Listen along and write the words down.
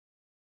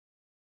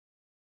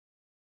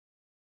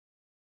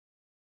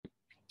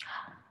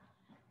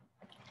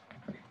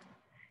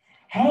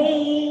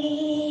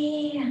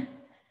Hey,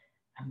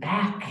 I'm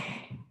back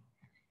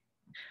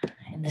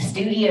in the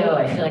studio.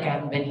 I feel like I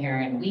haven't been here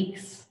in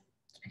weeks.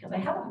 It's because I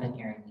haven't been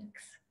here in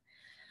weeks.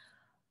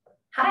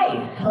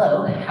 Hi,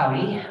 hello,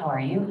 howdy, how are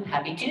you?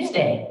 Happy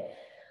Tuesday.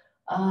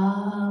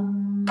 I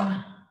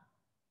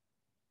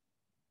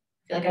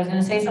feel like I was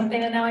gonna say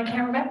something and now I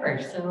can't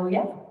remember. So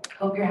yeah,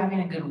 hope you're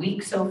having a good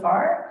week so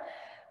far.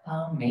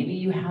 Maybe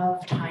you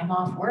have time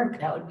off work.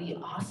 That would be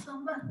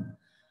awesome.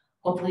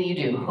 Hopefully you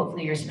do.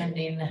 Hopefully you're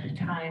spending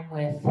time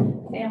with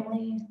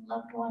family,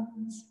 loved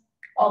ones,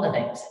 all the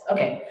things.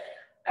 Okay,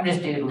 I'm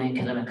just doodling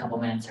because I'm a couple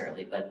minutes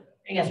early, but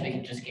I guess we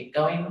can just get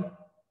going.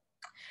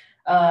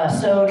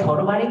 So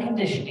total body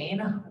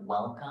conditioning,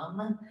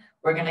 welcome.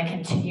 We're gonna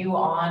continue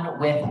on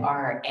with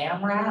our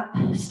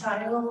AMRAP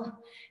style,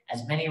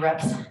 as many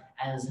reps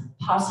as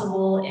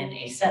possible in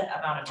a set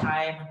amount of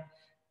time,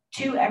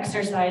 2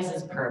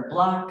 exercises per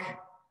block,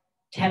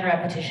 10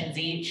 repetitions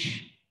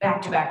each, back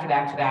to back to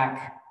back to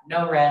back,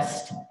 no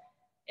rest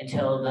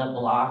until the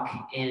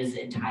block is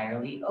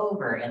entirely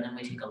over, and then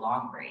we take a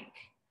long break.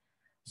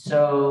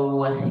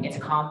 So it's a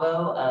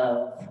combo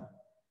of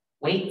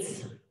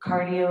weights,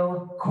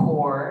 cardio,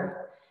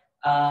 core.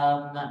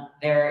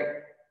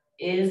 There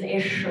is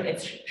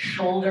it's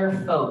shoulder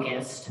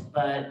focused,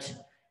 but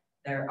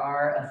there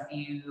are a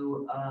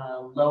few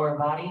lower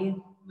body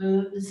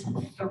moves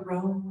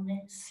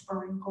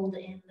sprinkled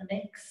in the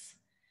mix.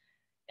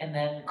 And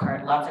then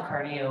lots of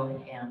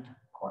cardio and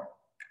core.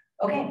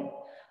 Okay,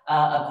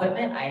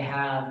 equipment, I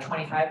have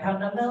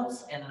 25-pound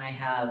dumbbells, and then I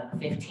have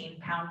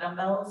 15-pound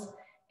dumbbells,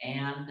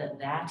 and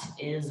that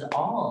is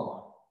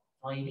all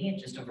you need,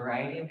 just a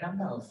variety of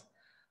dumbbells.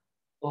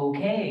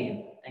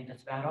 Okay, I think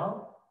that's about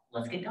all.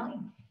 Let's get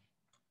going.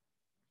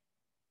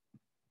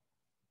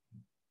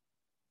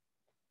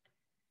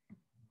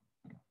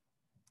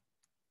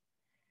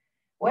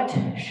 What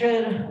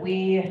should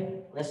we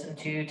listen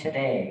to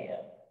today?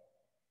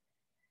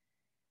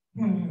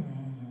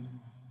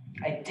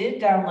 I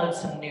did download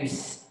some new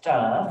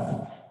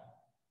stuff.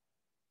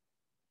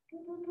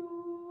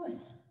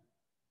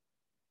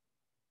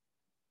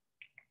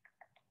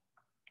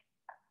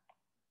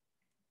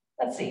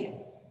 Let's see.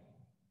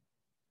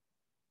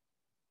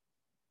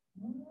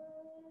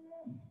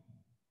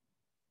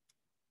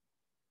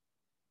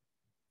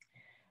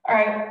 All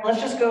right,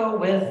 let's just go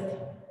with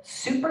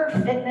Super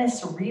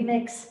Fitness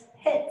Remix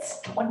Hits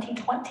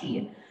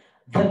 2020.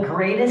 The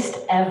greatest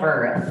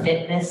ever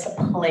fitness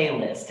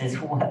playlist is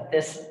what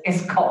this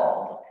is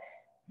called.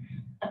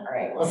 All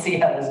right, we'll see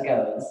how this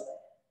goes.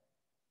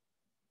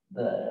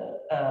 The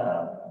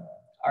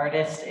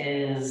artist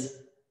is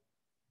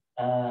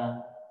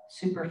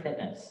Super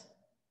Fitness.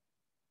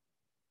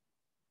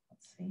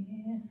 Let's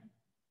see.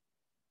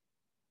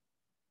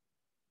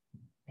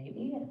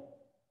 Maybe?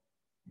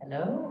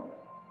 Hello?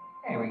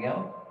 There we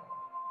go.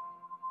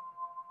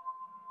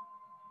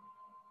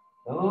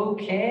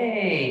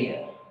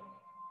 Okay.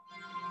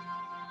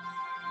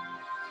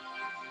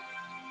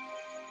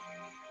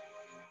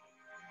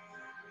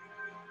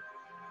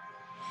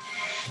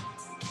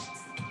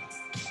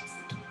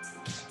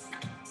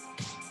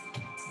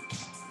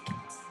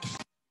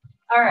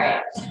 All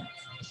right.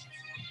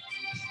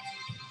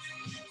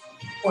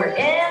 We're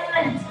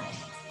in.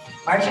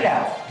 March it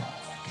out.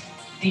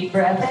 Deep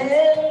breath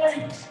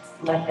in.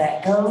 Let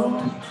that go.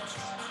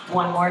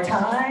 One more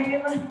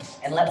time.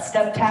 And let's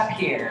step tap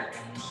here.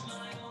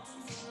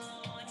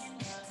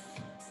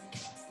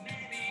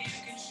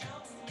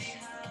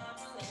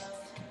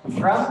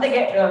 From the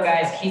get-go,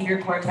 guys, keep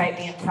your core tight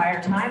the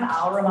entire time.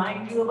 I'll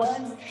remind you a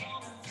bunch.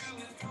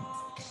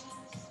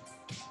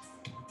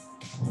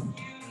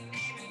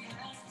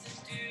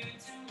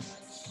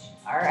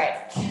 All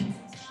right,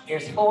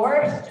 here's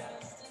 4,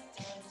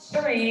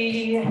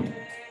 3,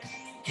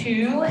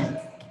 2,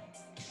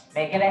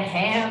 make it a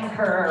hand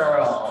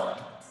curl.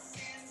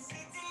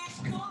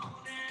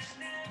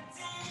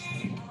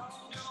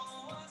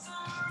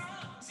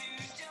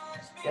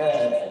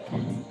 Good.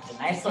 A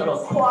nice little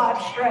quad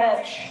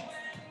stretch.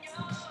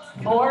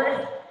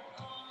 4,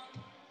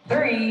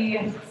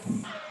 3,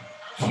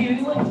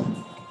 2.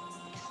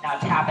 Now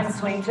tap and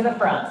swing to the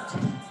front.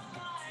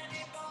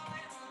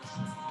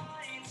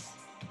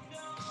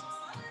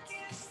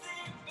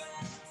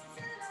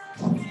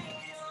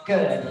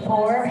 Good.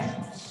 4,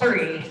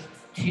 3,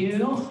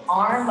 2.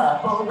 Arm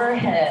up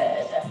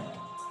overhead.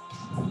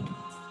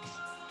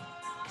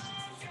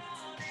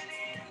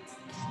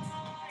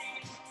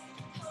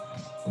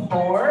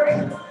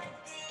 Four,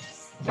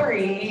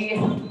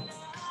 3,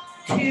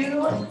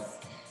 2.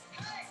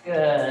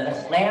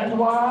 Good. Land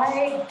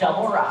wide,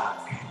 double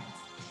rock.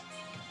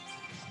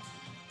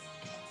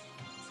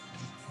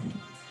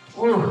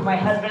 Ooh, my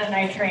husband and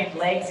I trained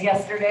legs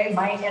yesterday.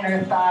 My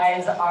inner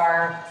thighs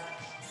are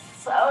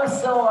so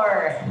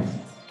sore.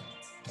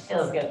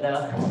 Feels good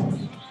though.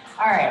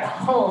 All right,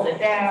 hold it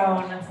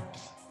down.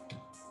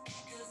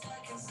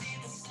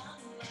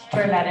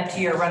 Turn that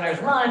into your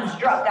runner's lunge.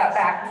 Drop that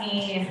back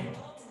knee.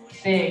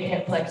 Big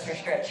hip flexor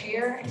stretch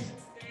here.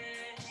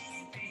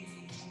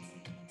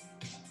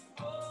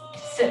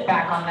 Sit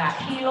back on that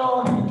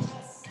heel.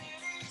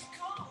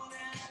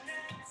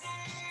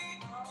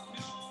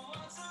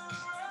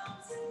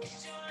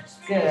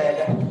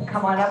 Good.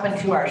 Come on up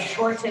into our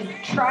shortened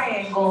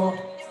triangle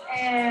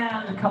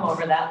and come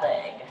over that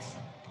leg.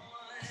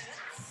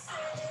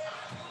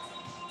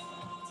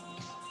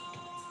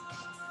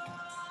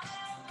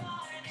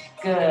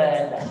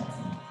 Good.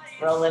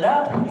 Roll it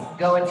up,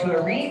 go into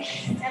a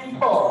reach and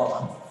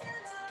pull.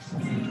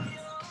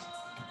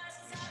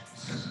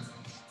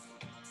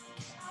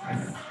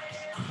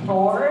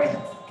 Four,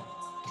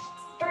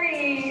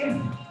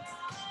 three,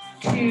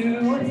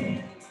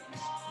 two,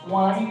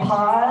 one.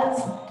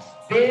 Pause.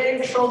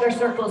 Big shoulder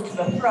circles to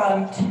the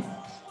front.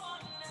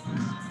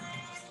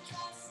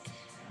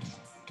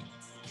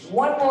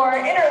 One more.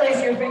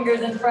 Interlace your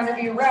fingers in front of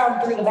you,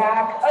 round through the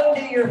back,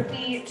 under your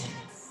feet.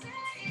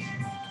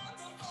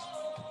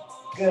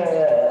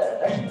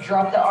 Good.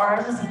 Drop the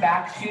arms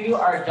back to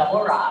our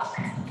double rock.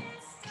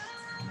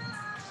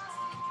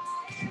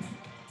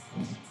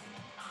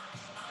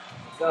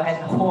 Go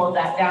ahead and hold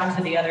that down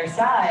to the other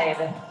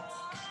side.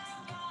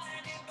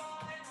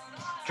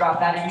 Drop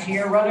that into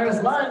your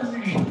runner's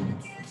lunge.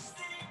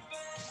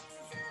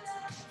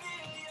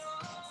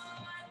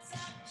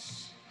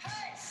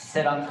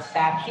 Sit on the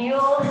back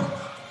heel.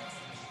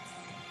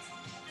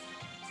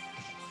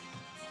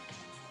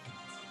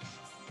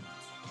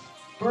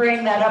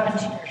 Bring that up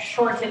into your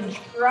shortened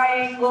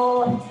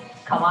triangle.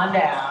 Come on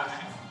down.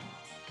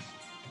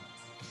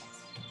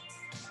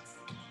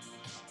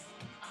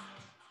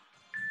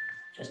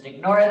 Just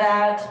ignore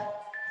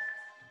that.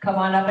 Come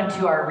on up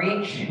into our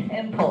reach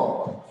and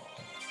pull.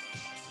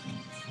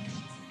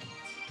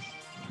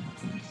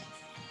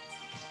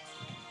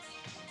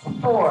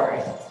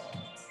 Four,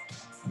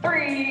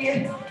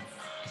 three,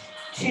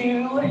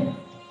 two,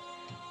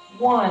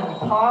 one.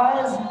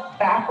 Pause,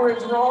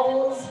 backwards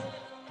rolls.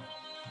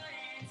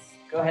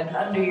 Go ahead and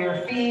undo your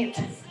feet.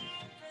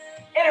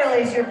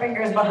 Interlace your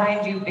fingers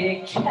behind you,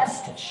 big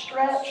chest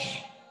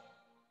stretch.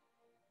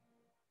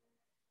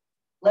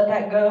 Let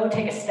that go,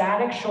 take a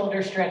static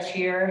shoulder stretch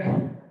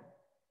here.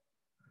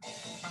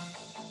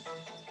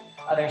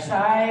 Other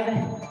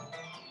side.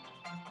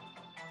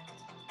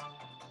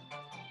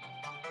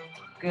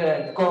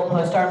 Good,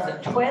 goalpost arms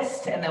and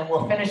twist, and then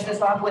we'll finish this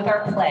off with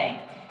our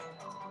plank.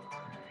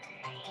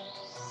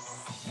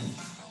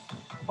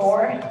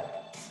 4,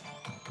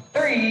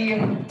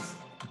 3,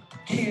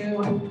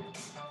 2,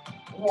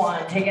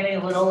 1. Take any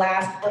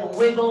last little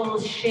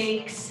wiggles,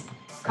 shakes.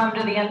 Come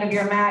to the end of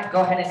your mat,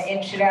 go ahead and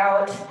inch it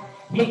out.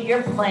 Hit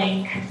your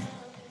plank,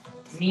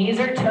 knees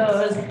or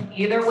toes,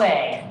 either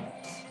way.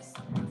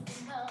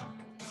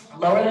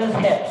 Lower those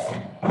hips,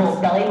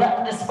 pull belly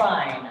button to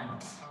spine.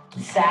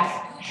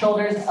 Stack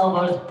shoulders,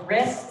 elbows,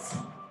 wrists.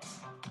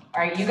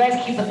 All right, you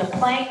guys keep with the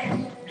plank.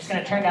 I'm just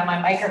gonna turn down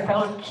my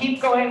microphone.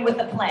 Keep going with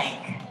the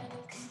plank.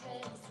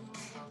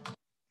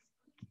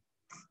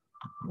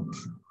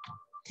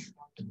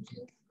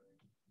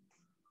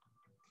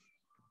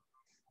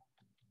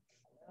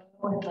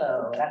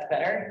 Hello, that's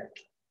better.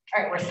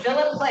 All right, we're still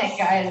in plank,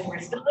 guys. We're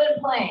still in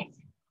plank.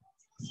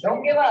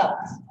 Don't give up.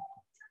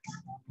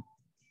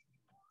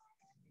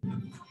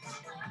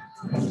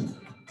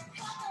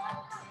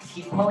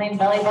 Keep pulling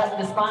belly button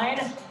to spine.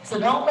 So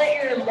don't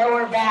let your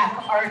lower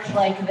back arch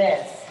like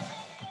this.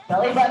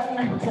 Belly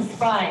button to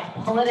spine.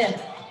 Pull it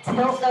in.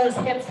 Tilt those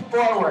hips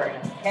forward,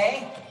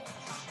 okay?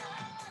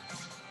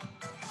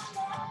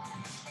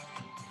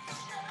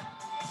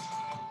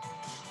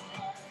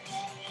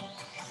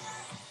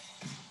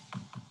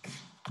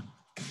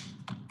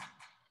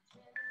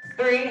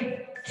 Three,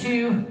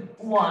 two,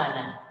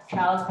 one.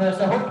 Child's pose.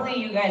 So hopefully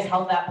you guys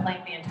held that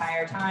plank the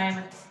entire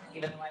time,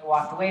 even though I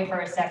walked away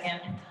for a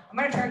second. I'm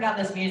gonna turn down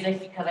this music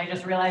because I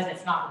just realized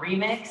it's not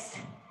remixed,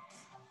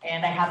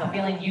 and I have a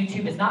feeling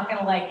YouTube is not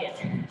gonna like it.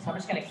 So I'm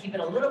just gonna keep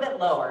it a little bit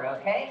lower,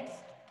 okay?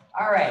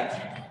 All right.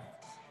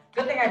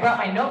 Good thing I brought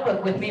my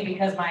notebook with me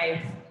because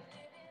my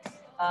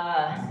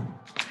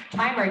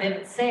timer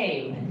didn't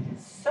save.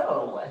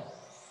 So,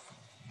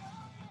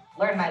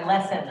 learned my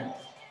lesson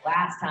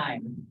last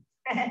time.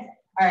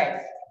 All right,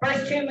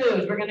 first two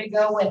moves, we're gonna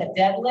go with a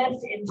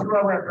deadlift into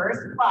a reverse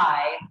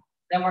fly.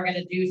 Then we're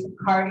gonna do some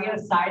cardio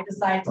side to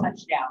side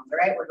touchdowns, all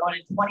right? We're going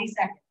in 20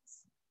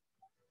 seconds.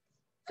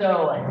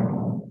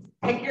 So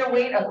pick your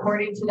weight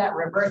according to that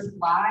reverse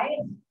fly.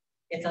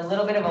 It's a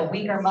little bit of a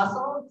weaker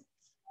muscle.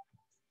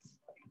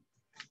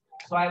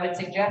 So I would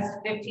suggest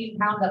 15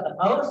 pounds at the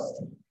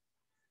most.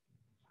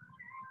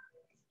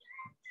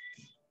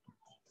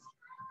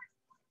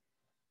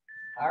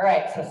 All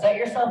right, so set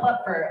yourself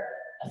up for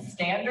a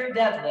standard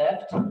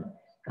deadlift.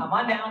 Come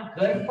on down,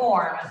 good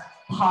form.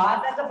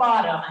 Pause at the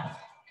bottom.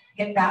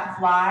 Hit that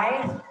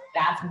fly,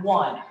 that's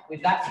 1.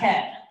 We've got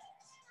 10.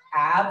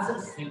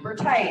 Abs super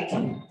tight.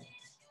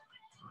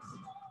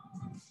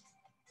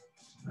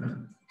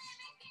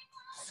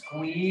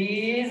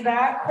 Squeeze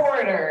that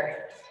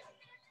quarter.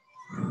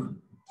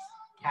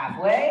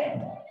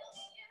 Halfway.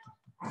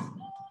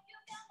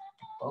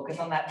 Focus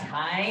on that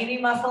tiny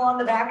muscle on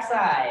the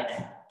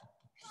backside.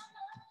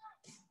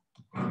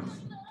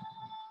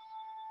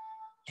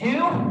 2,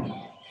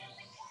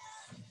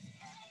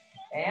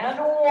 and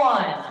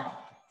 1.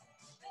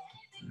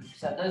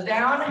 Set those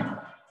down,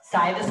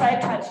 side to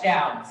side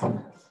touchdowns.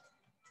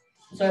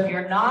 So if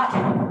you're not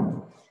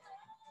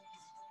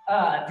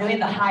doing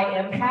the high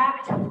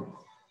impact,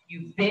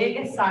 you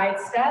big side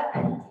step,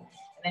 and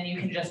then you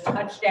can just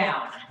touch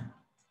down,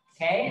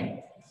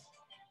 okay?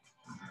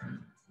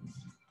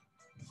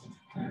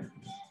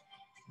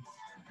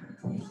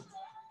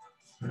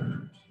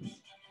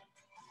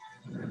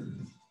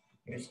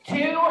 Here's 2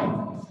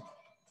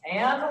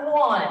 and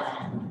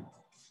 1.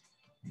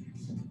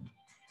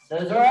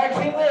 Those are our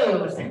 2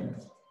 moves.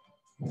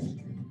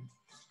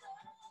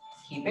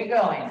 Keep it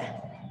going.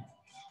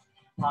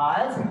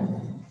 Pause.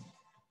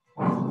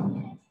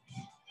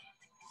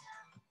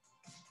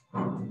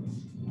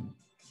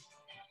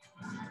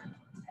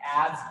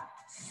 Abs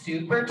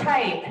super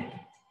tight.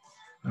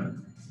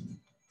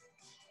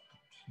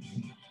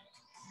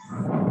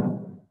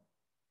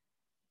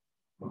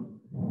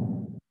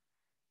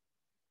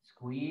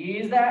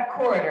 Squeeze that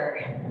quarter.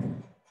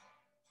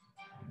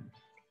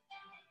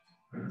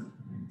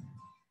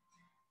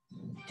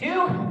 2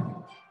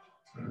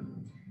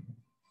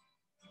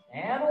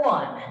 and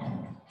 1.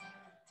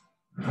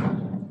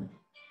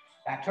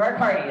 Back to our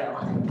cardio.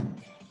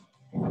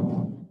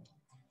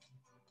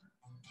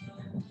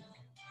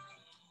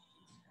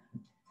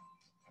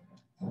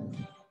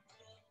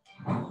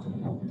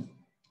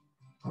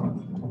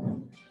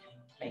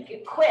 Make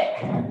it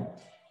quick.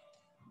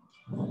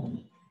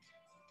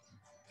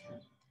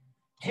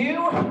 2,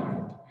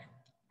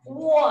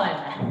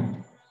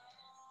 1.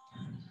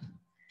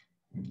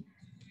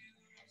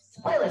 This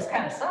playlist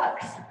kind of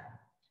sucks.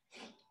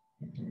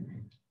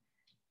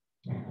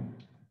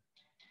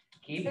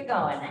 Keep it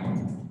going.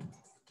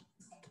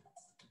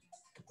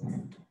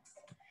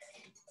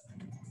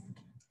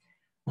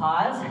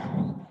 Pause.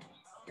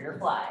 Rear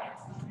fly.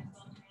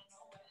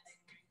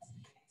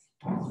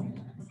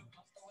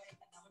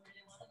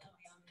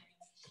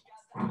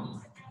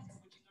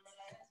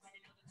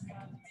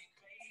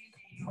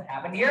 What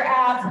happened to your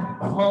abs?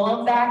 Pull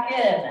them back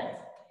in.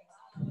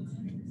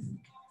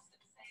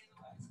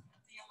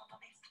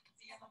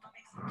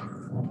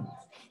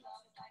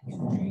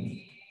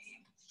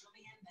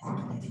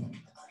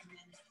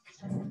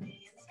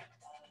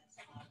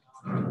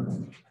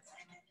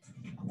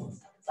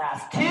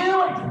 Last 2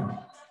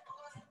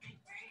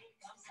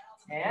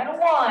 and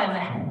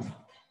 1.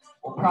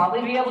 We'll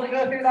probably be able to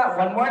go through that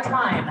one more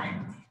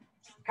time.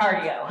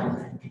 Cardio.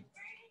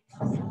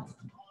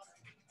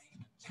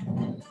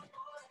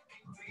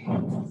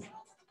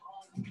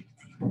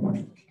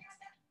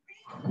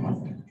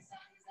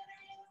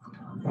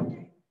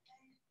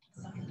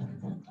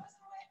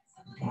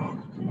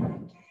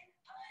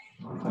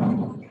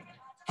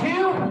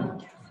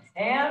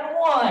 And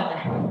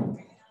 1.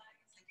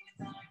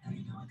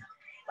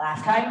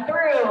 Last time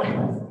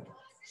through.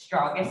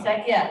 Strongest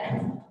set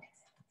yet.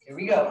 Here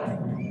we go.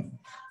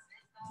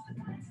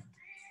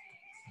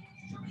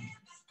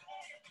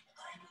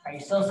 Are you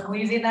still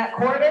squeezing that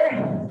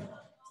quarter?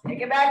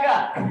 Pick it back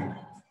up.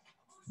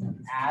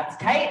 Abs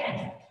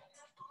tight.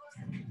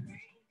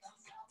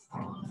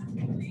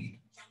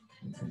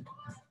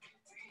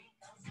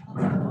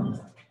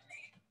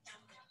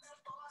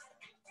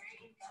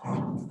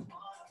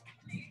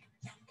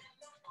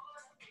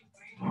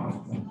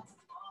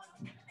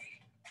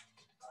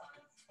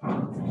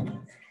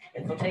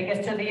 This will take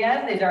us to the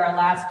end. These are our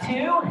last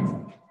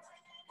 2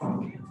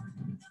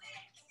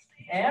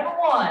 and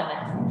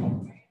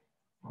 1.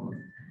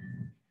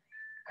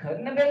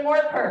 Couldn't have been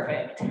more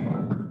perfect.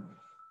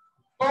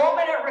 Full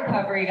minute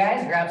recovery,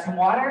 guys. Grab some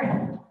water.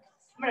 I'm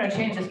going to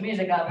change this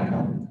music up.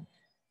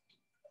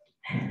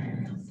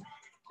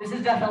 This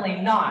is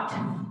definitely not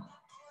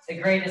the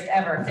greatest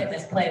ever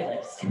fitness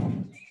playlist.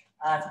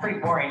 It's pretty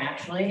boring,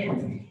 actually.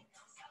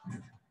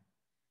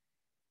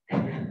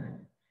 Am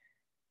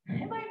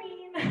I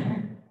mean?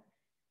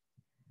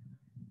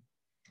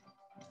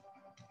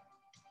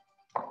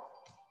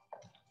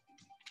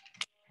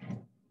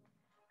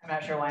 I'm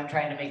not sure why I'm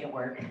trying to make it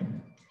work.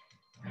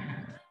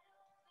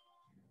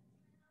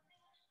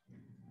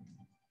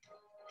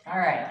 All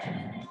right.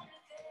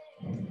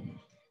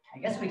 I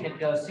guess we could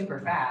go super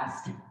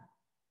fast.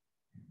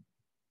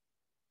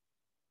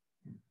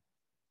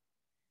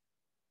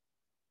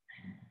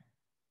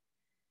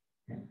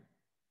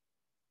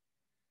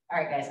 All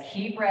right, guys,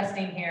 keep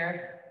resting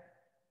here.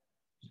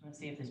 Just want to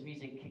see if this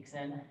music kicks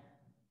in.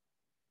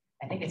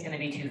 I think it's going to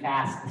be too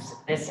fast.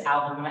 This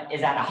album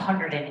is at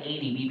 180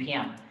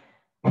 BPM.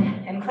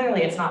 And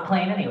clearly it's not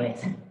playing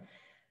anyways.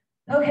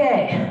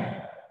 Okay.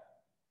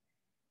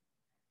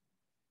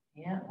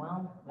 Yeah,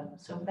 well,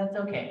 so that's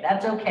okay.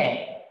 That's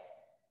okay.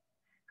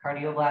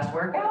 Cardio blast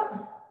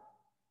workout.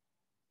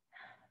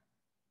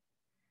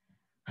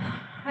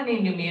 I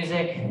need new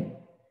music.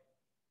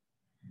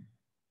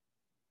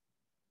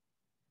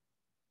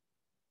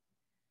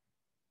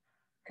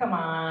 Come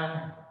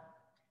on.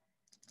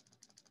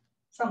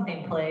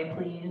 Something play,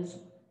 please.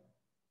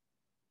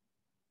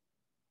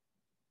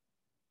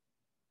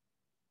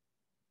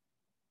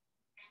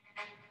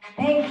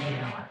 Thank you.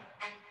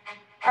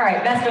 All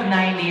right, best of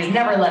 90s,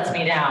 never lets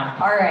me down.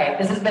 All right,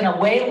 this has been a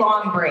way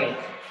long break.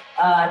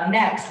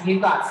 Next,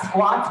 we've got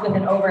squats with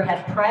an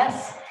overhead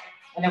press,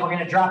 and then we're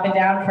gonna drop it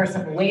down for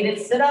some weighted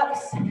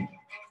sit-ups.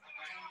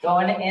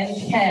 Going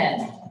in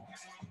 10.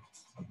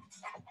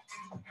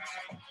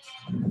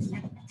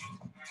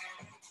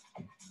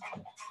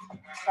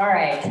 All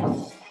right.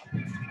 I'm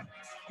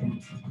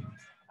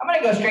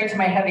gonna go straight to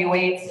my heavy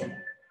weights.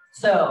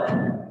 So,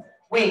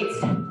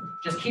 weights,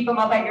 just keep them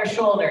up at your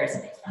shoulders.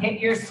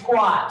 Hit your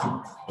squat,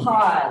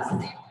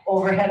 pause,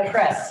 overhead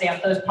press,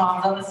 stamp those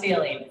palms on the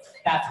ceiling.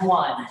 That's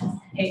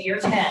 1. Hit your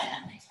 10.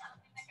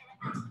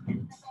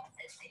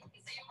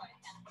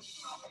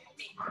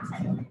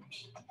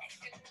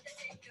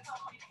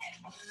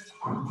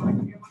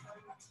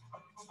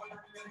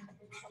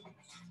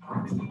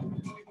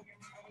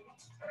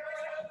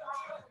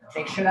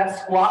 Make sure that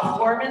squat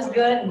form is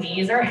good,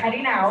 knees are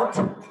heading out.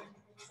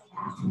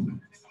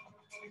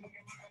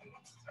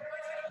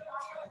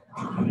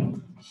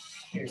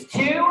 Here's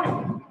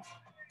 2.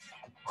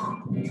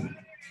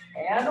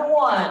 And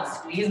 1,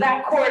 squeeze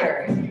that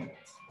quarter.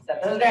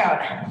 Set those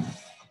down.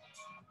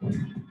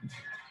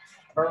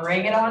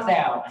 Bring it on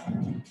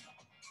down.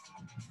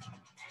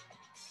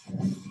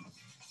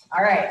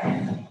 All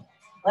right,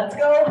 let's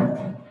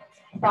go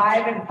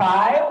 5 and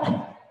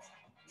 5,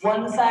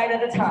 one side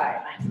at a time.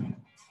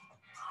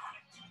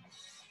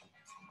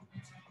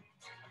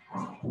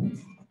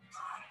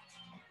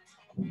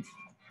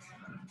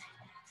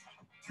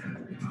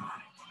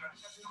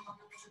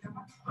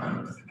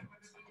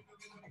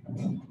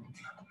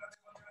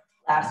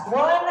 Last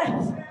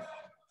one,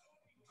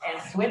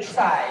 and switch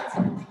sides.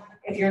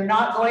 If you're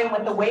not going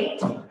with the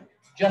weight,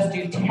 just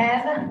do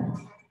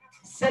 10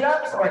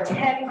 sit-ups or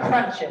 10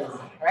 crunches,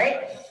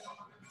 right?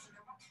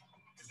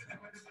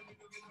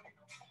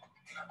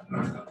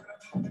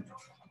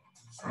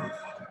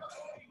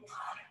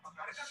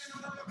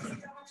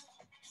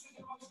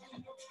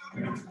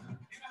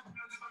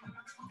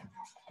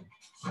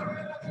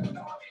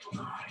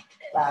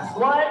 Last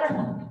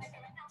one.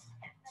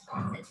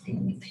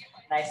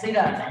 Nicely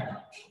done.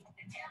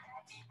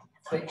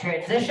 Quick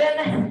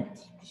transition.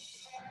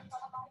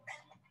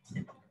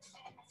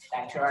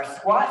 Back to our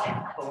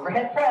squat,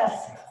 overhead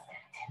press.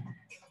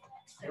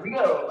 There we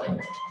go.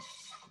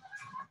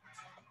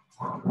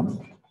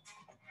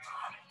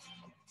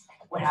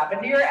 What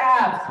happened to your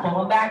abs? Pull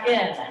them back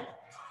in.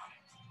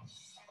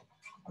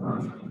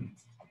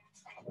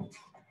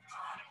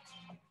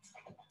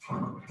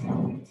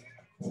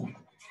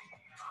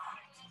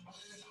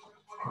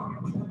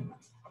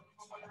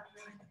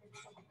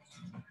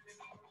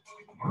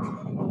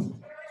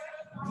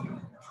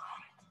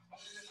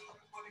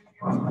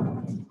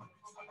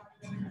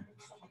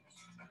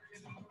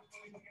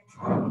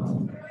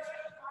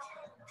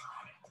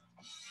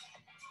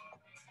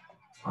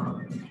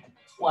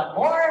 One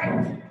more.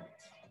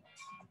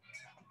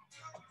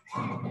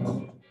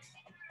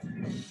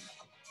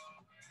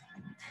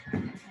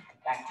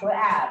 Back to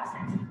abs.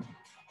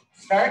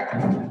 Start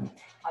on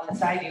the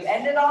side you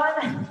ended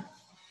on.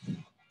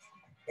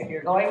 If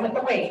you're going with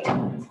the weight.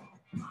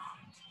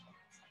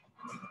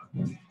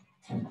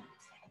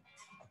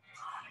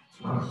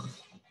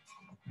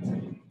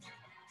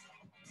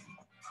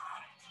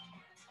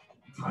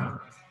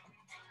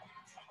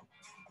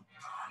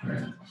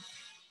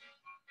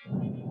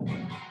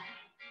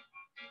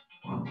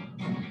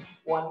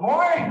 One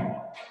more.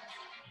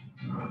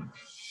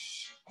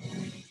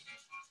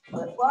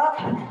 Flip flop.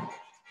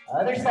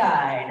 Other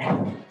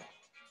side.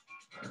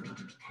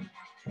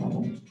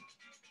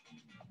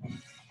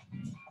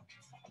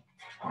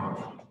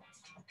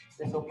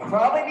 This will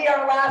probably be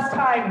our last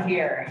time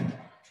here.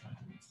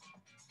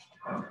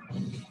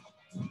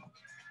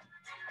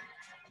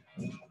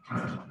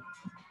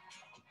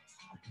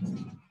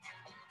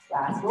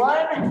 Last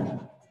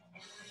one.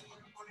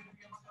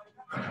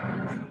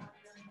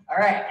 All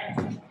right.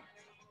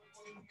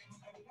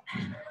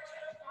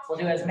 We'll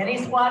do as many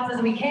squats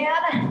as we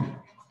can.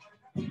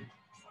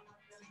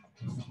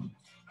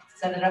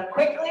 Set it up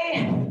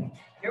quickly.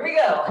 Here we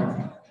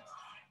go.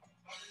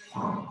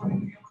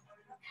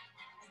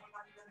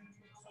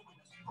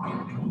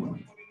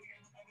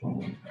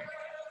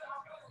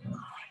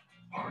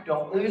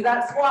 Don't lose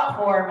that squat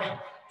form.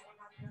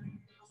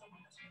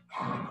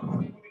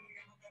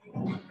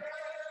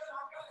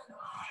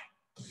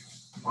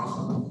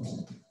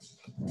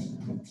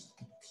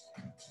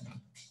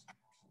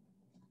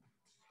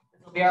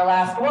 This will be our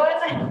last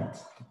one.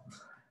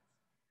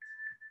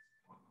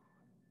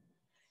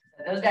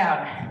 Set those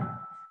down.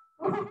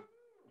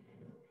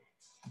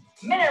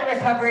 Minute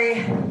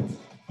recovery.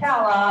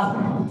 Towel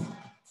off.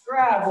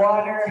 Grab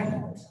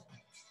water.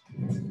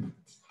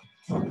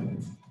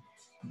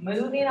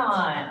 Moving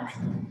on.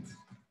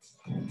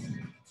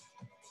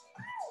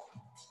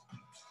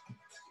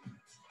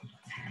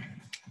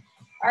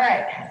 All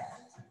right.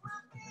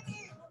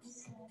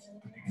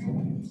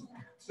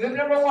 Move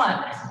number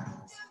 1.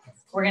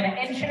 We're going to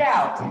inch it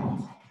out.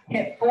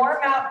 Hit 4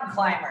 mountain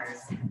climbers.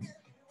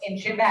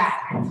 Inch it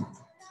back.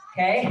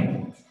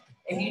 Okay?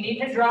 If you need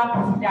to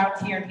drop down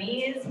to your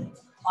knees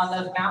on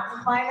those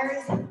mountain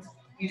climbers,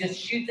 you just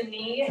shoot the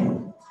knee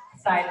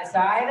side to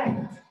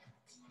side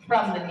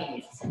from the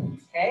knees,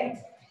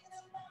 okay?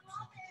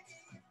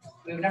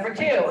 Move number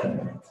 2.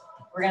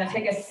 We're gonna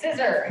take a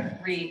scissor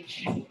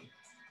reach,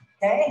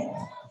 okay?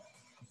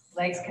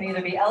 Legs can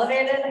either be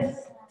elevated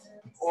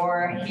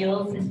or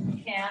heels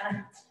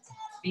can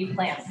be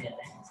planted.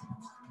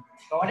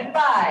 Going in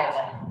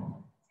 5,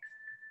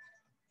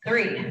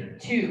 3,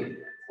 2,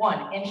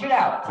 1, inch it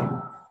out.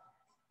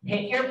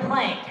 Hit your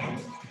plank.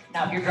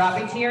 Now if you're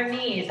dropping to your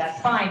knees,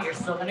 that's fine. You're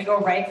still gonna go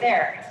right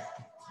there.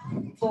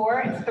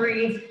 4,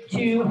 3,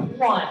 2,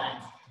 1.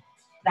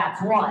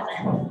 That's 1.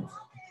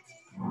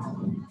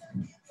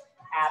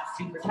 Abs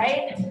super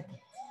tight.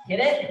 Hit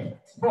it.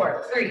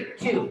 4, 3,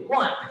 2,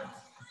 1.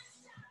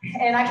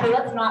 And actually,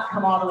 let's not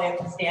come all the way up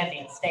to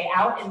standing. Stay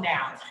out and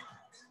down.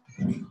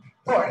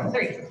 4,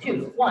 3,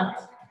 2, 1.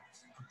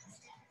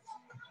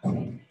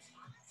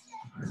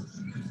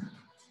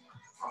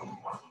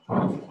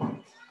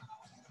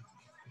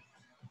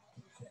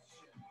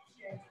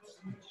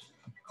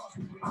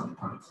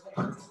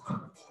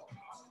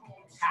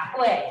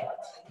 Halfway.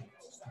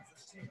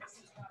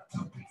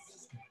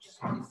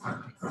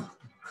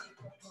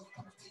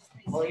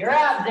 Pull your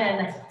abs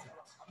in.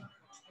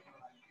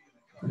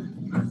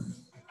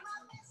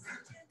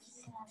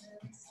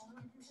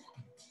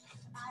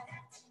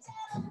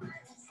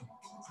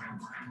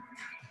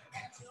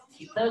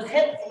 Keep those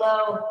hips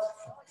low.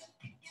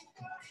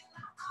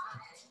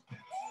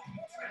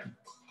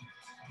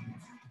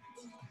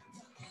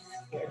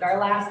 Here's our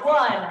last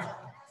one.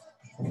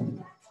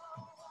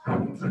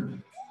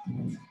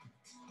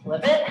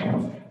 Flip it.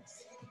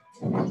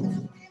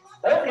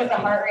 Let's get the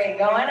heart rate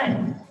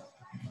going.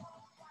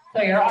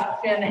 So your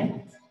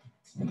option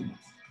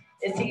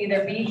is to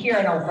either be here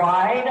in a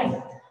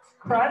wide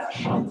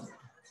crunch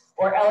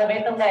or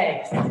elevate the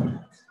legs.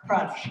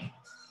 Crunch.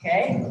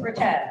 Okay, for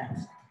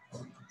 10.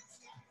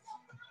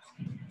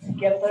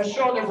 Get those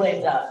shoulder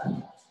blades up.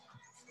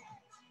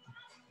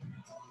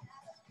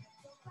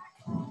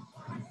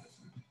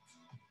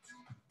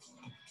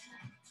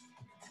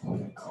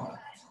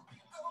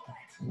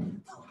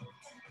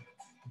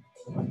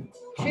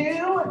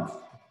 Two,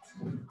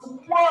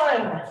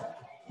 1.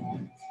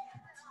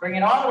 Bring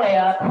it all the way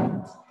up,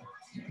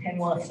 and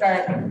we'll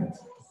start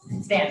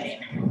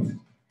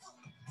standing.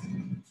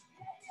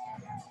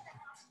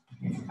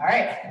 All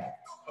right,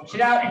 inch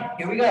it out.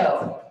 Here we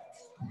go.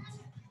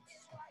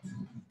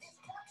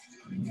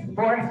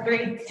 4,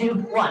 3, 2,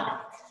 1.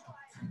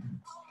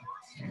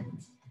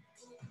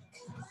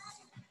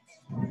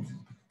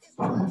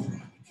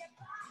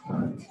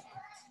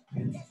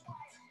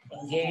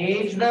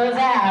 Engage those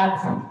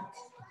abs.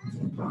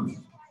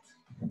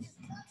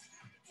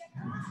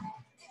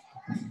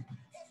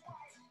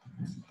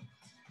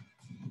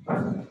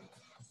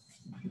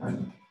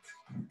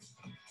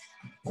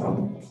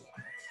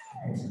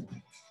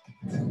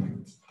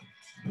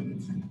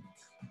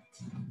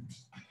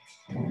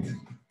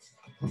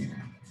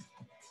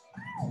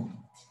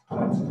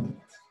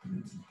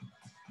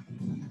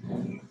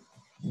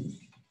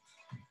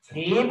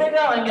 Keep it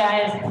going,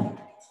 guys.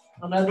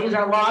 I know these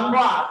are long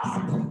blocks.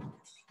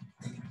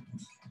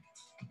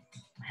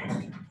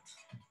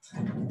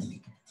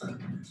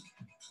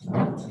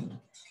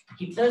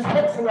 Keep those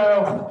hips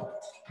low.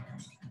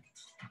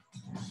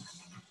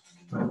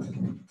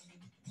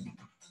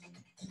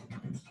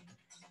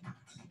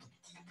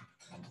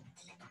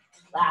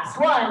 Last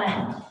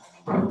one.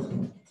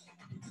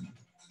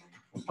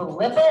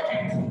 Flip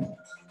it.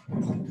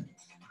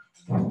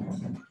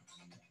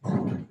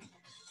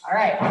 All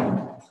right.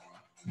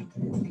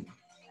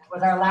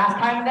 Was our last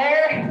time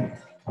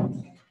there?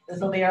 This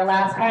will be our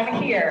last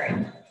time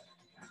here.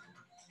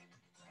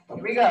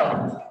 Here we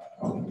go.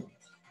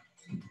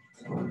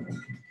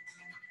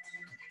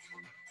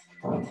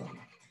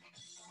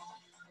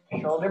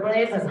 Shoulder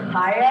blades as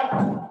high up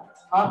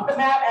off the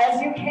mat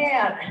as you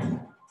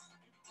can.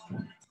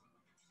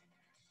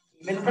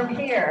 Even from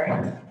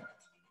here.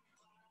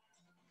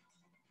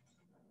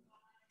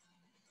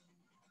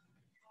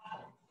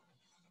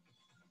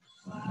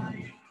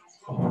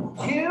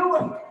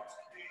 2,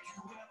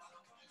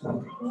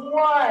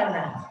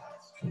 1.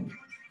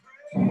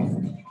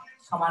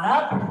 Come on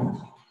up.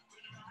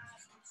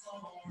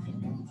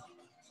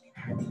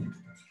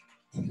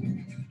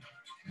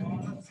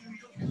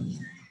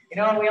 You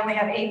know what, we only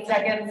have 8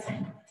 seconds.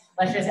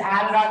 Let's just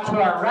add it on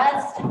to our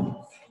rest.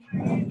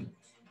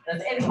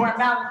 Those inchworm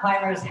mountain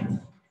climbers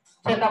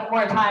took up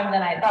more time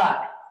than I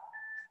thought.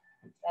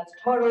 That's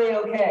totally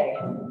okay.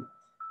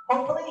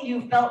 Hopefully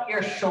you felt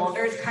your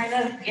shoulders kind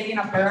of getting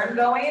a burn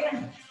going.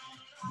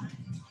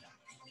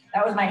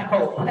 That was my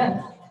hope. All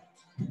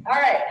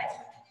right,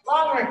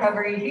 long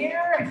recovery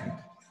here.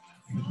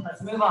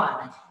 Let's move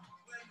on.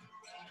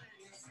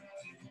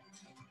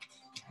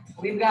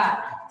 We've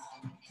got,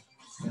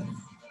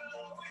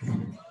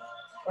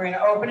 we're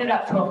gonna open it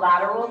up to a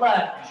lateral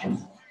lunge,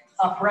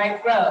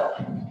 upright row,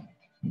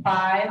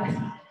 5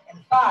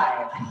 and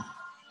 5.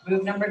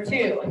 Move number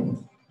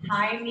 2,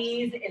 high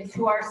knees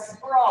into our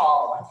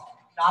sprawl.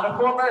 Not a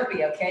full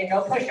burpee, okay?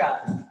 No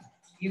push-up.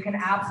 You can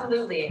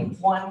absolutely,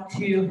 1,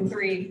 2,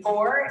 3,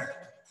 4,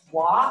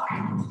 walk,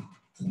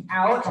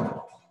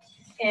 out,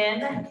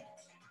 in,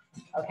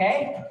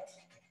 okay?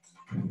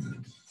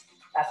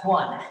 That's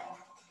 1.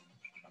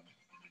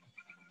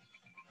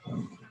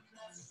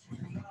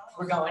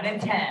 We're going in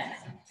 10.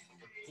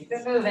 Keep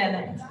it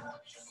moving.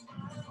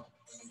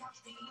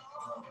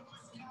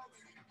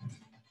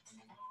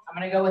 I'm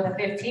gonna go with a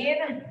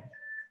 15.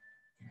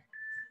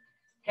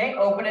 Okay,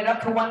 open it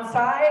up to one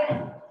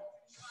side.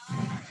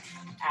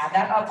 Add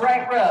that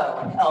upright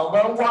row,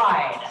 elbow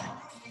wide.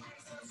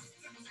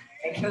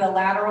 Make sure the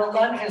lateral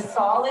lunge is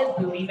solid,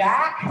 booty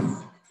back,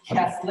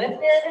 chest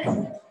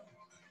lifted.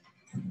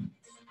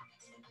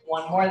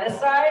 One more this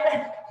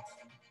side.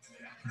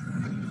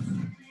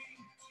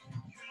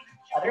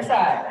 Other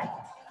side.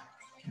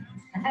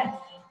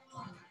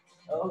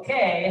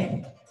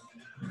 Okay.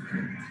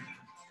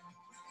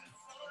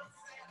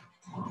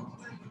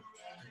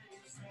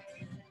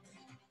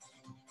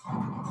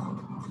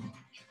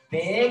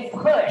 Big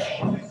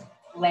push,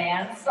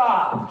 land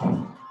soft.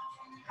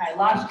 I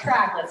lost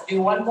track, let's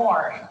do one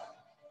more.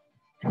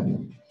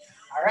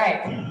 All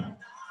right.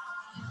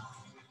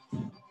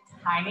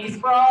 High knee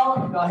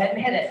sprawl, go ahead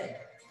and hit it.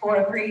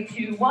 4, 3,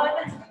 2,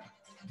 1.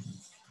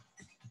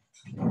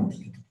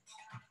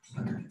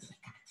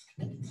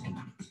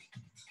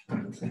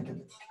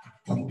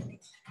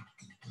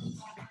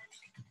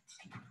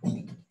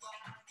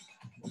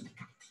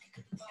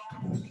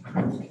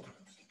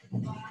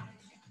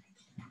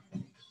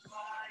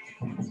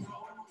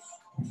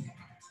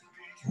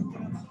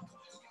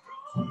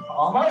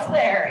 Almost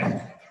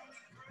there.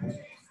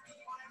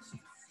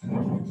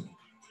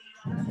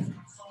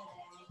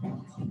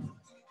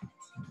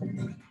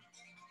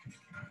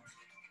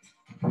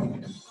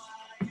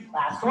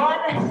 Last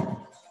one.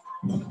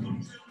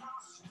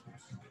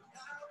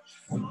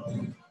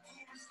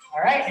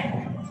 All right.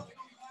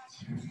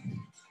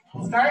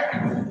 Start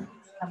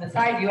on the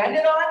side you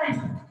ended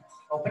on.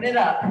 Open it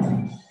up.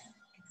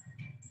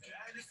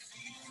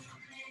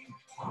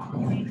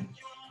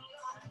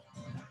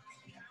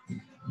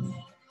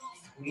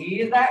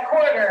 Squeeze that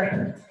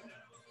quarter.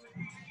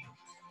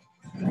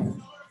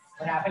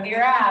 What happened to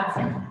your abs?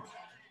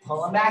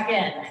 Pull them back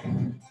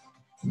in.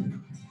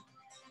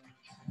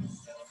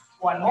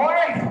 One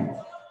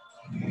more.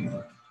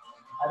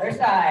 Other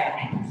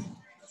side.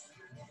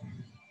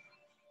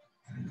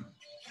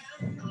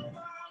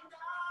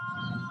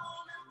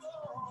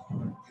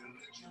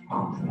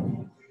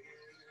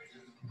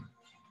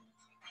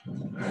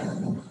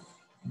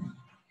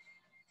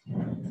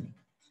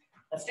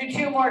 Let's do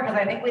 2 more because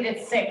I think we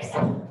did 6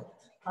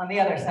 on the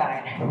other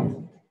side.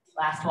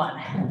 Last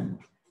one.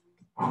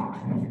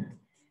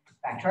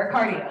 Back to our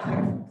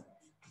cardio.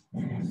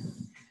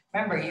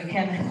 Remember, you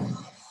can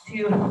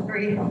 2,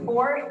 3,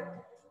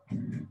 4.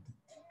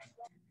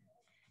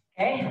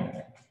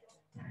 Okay.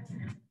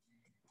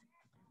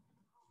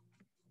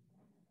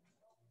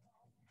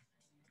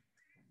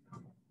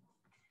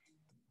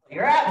 Pull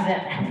your abs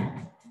in.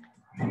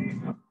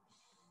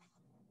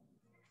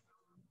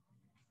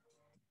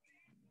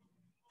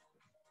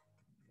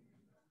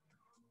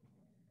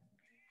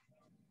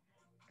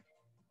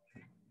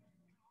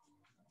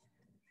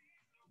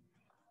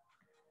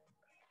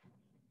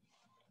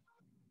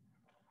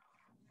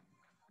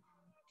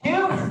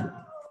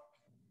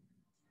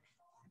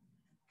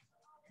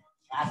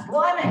 Last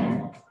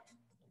one.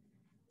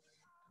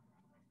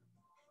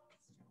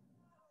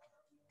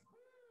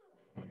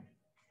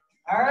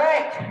 All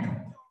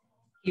right.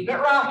 Keep it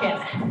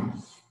rocking.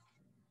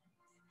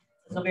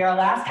 This will be our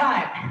last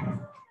time.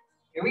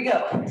 Here we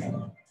go.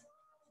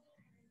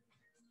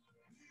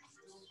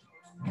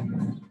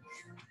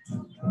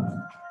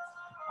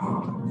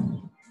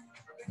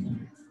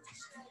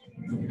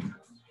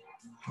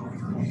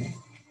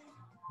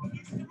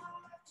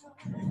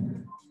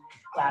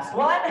 Last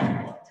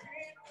one.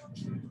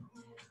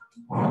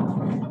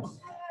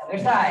 Other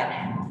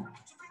side.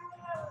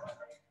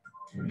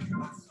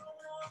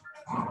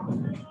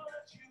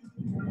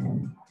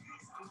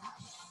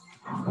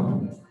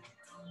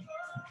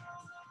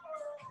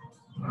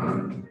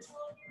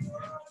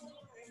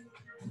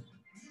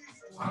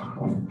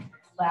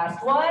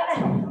 Last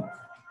one.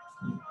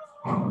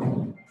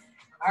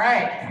 All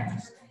right.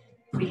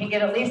 We can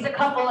get at least a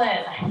couple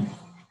in.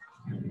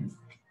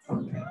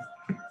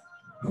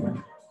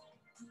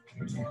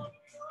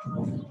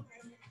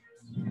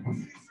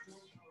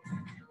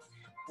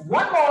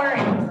 One more.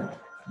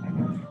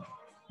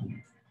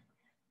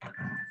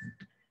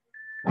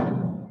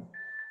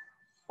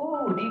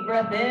 Ooh, deep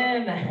breath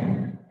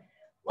in.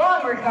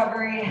 Long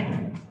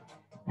recovery.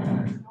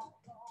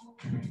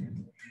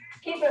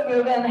 Keep it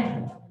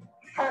moving.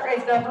 Heart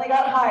rate's definitely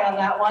got high on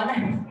that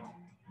one.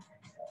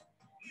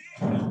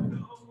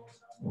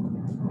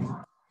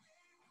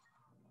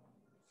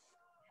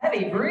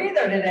 Heavy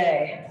breather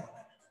today.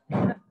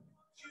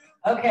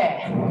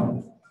 Okay.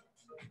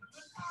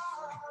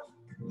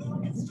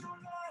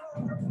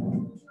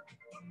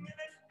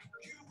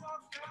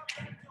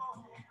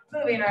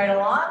 Moving right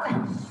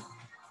along.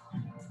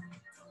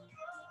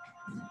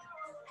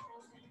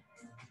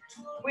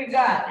 We've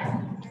got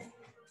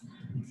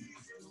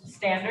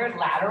standard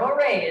lateral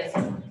raise,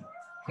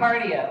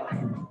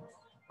 cardio.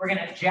 We're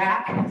gonna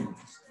jack,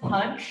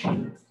 punch.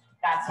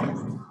 That's,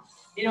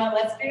 you know what,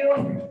 let's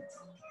do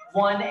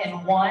 1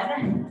 and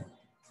 1,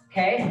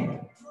 okay?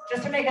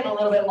 Just to make it a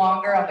little bit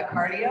longer on the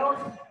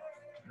cardio.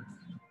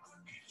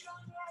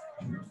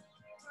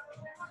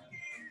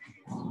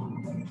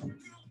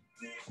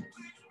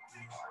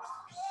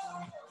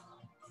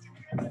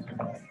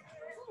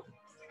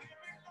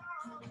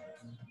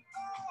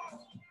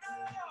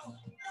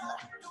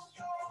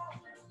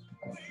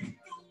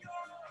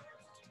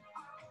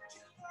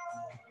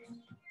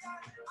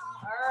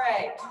 All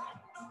right.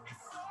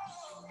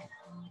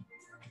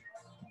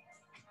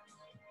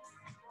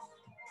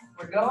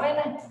 We're going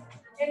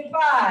in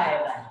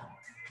 5.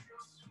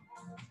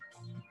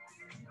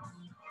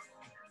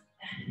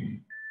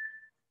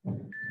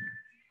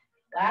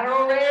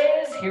 Lateral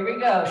raise, here we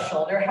go.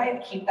 Shoulder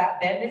height, keep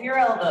that bend in your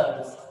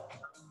elbows.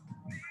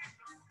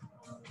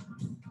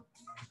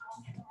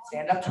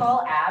 Stand up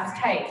tall, abs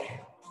tight.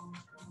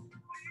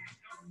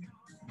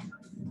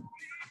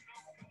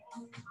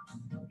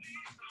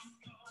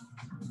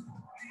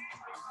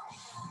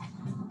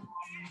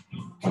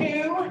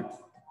 Two,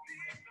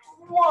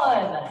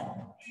 1.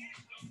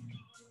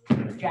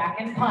 Jack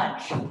and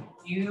punch.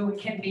 You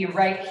can be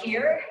right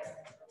here,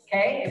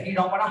 okay? If you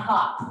don't want to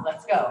hop,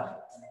 let's go.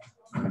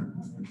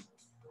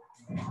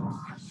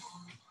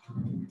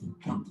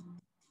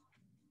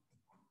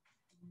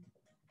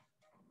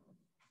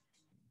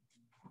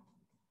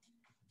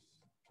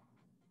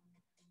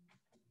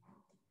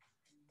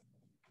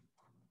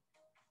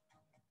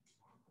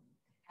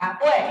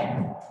 Halfway.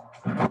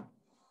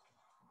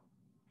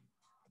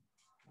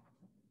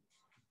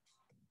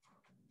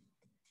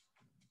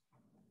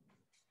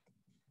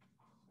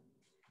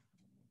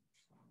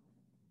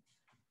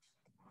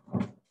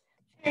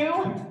 Two,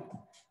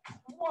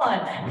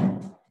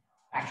 1.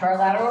 Back to our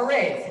lateral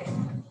raise.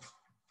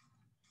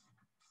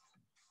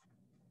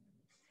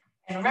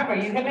 And remember,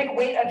 you can make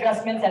weight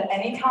adjustments at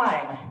any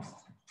time.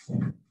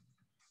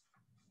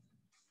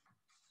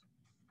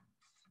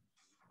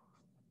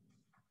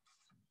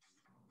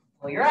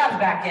 Pull your abs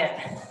back in.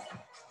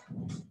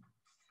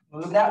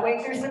 Move that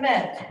weight through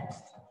cement.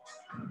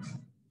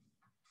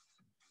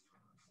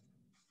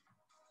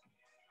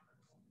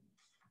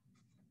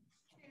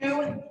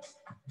 Two,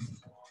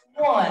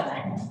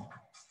 1.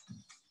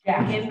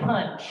 Jack in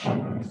punch.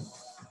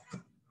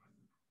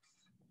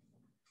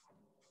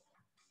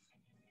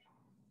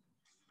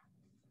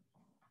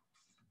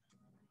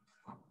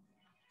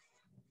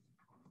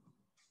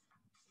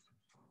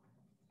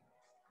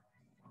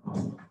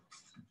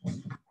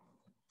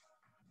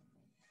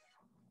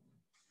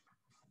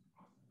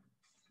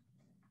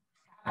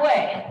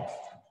 Halfway.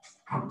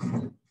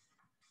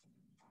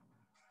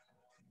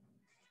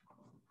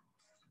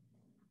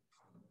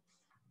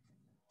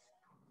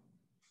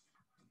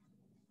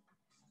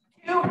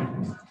 Two,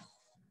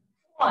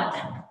 1.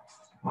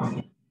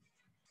 All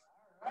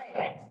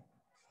right.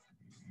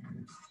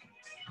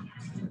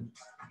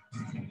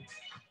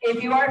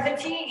 If you are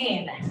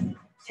fatiguing,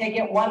 take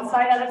it one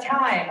side at a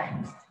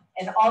time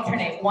and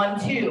alternate 1,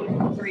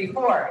 2, 3,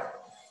 4.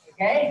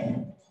 Okay?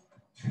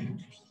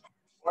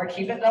 Or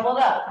keep it doubled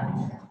up.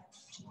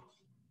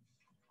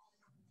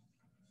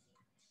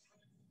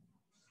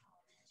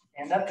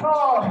 Stand up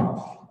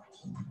tall.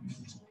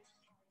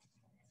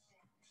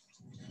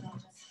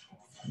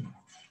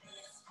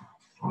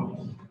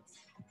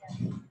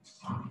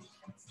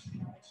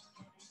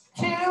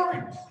 Two,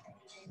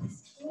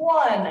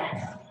 1.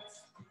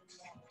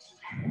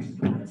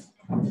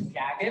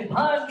 Jack and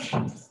punch.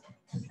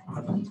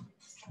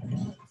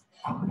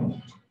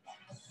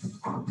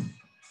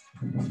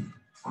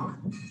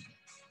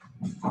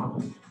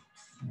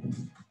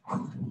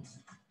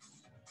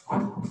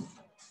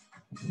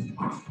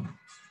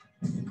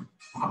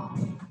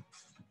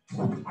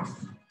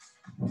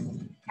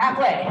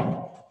 Halfway.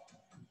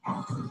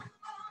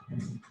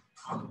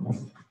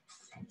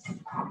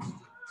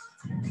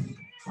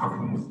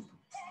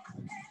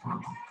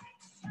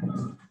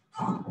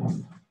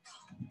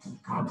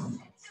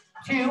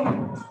 Two,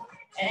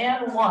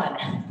 and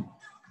 1.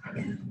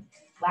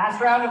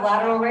 Last round of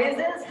lateral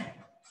raises.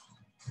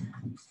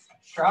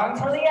 Strong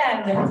till the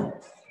end.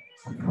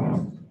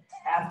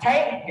 Abs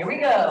tight, here we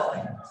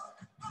go.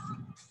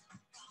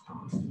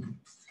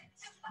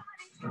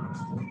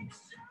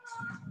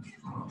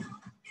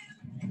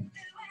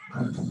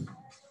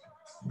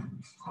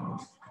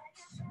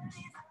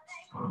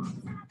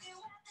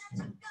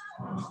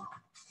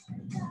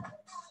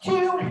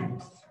 Two,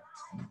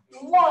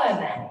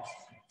 1.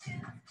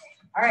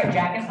 All right,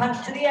 jack and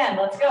punch to the end.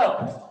 Let's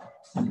go.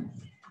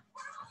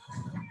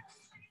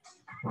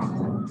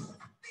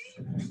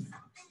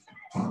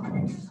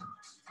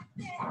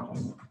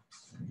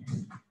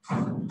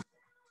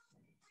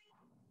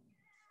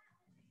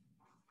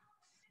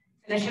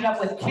 Finish it up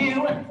with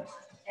 2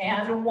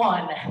 and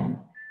 1.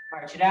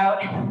 March it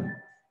out.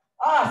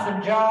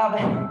 Awesome job.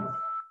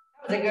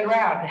 That was a good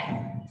round.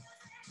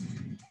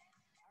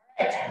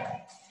 All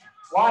right.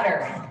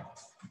 Water,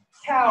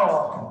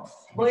 towel,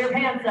 pull your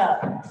pants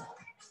up.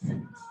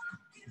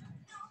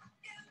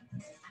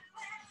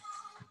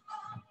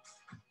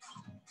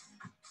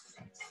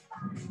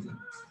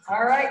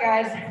 All right,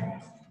 guys,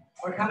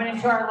 we're coming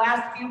into our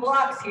last few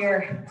blocks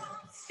here.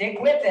 Stick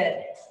with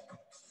it.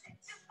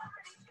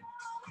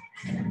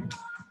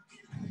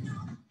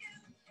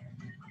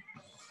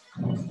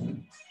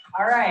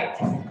 All right,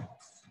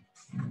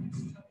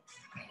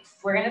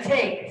 we're gonna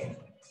take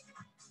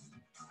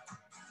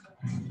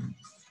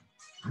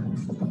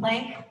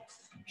plank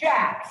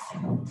jacks.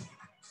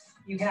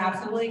 You can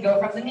absolutely go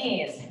from the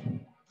knees.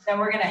 Then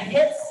we're gonna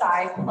hit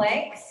side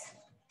planks,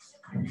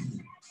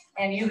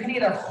 and you can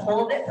either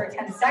hold it for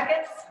 10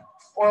 seconds,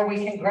 or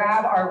we can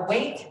grab our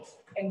weight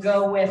and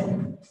go with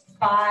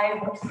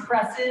 5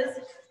 presses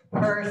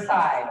per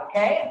side,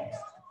 okay?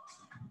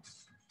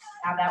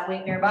 Have that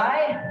weight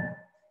nearby.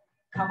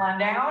 Come on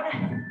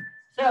down.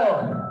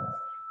 So,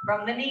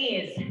 from the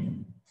knees,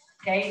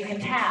 okay, you can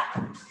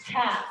tap,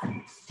 tap,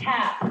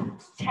 tap,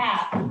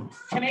 tap.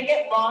 To make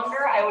it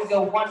longer, I would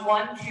go 1,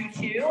 1, 2,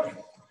 2,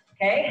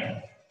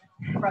 okay?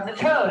 From the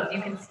toes,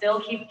 you can still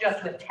keep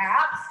just with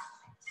taps,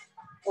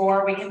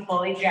 or we can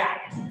fully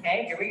jack,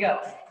 okay? Here we go.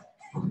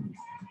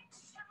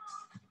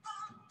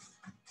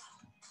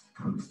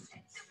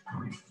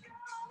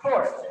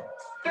 4,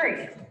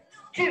 3,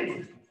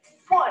 2,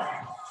 1.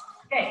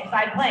 Okay,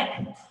 side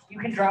plank. You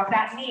can drop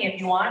that knee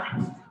if you want.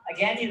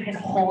 Again, you can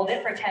hold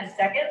it for 10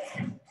 seconds,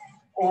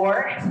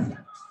 or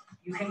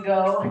you can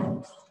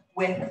go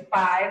with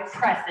 5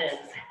 presses.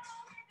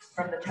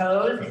 From the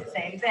toes,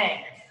 same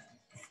thing.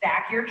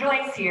 Stack your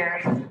joints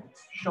here.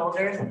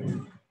 Shoulders,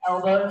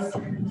 elbows,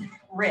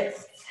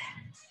 wrists.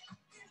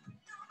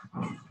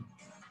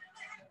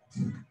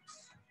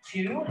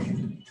 2,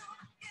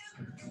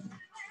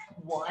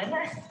 1.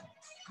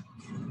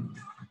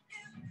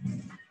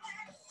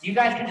 You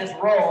guys can just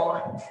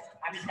roll.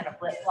 I'm just gonna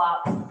flip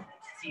flop so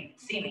you can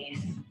see me.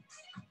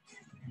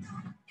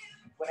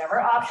 Whatever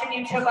option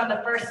you took on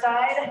the first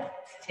side,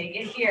 take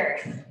it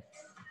here.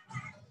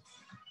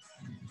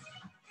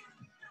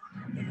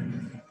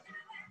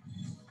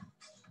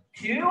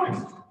 2,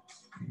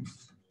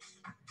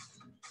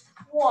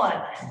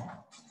 1.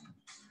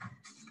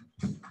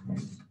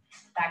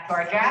 Back to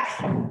our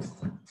jacks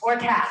or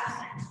taps.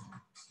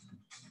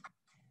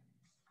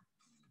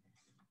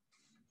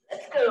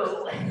 Let's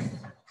go.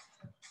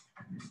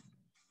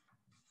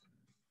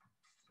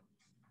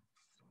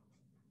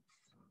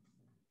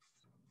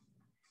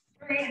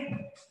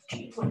 3,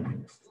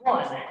 2,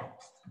 1.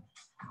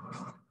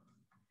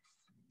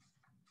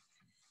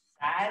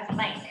 Side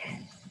plank.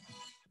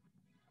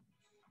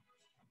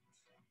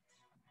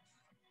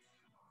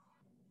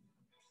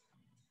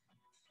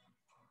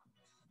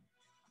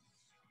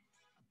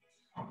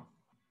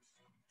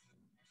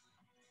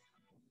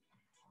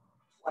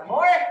 One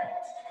more.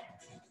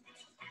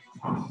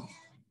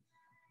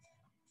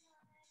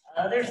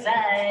 Other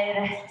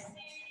side.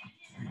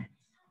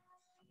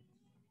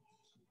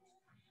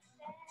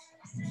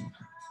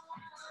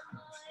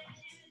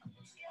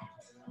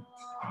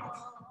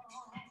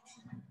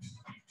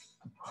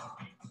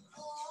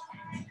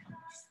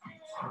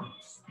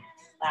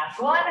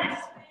 Last one.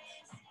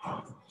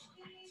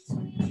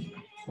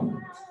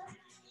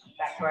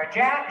 Back to our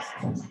jacks.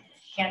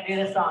 Can't do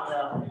this song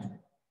though.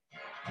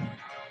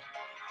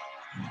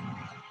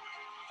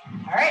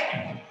 All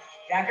right,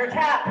 jack or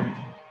tap.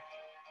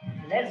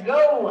 Let's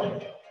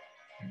go.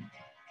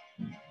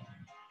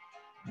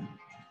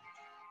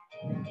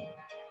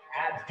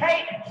 Abs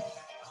tight.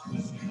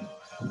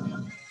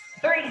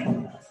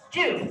 3,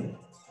 2,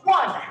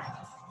 1.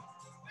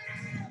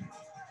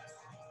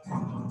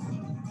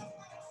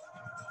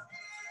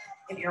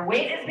 If your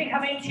weight is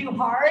becoming too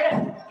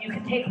hard, you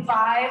can take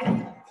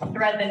 5,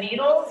 thread the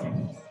needles.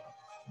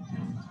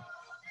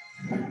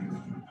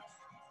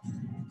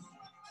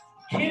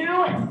 2,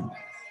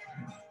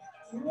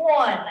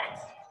 1.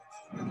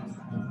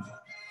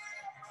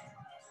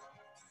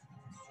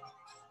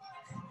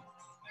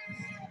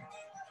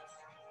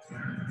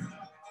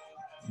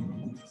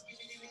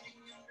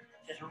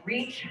 Just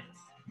reach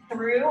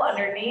through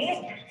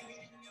underneath.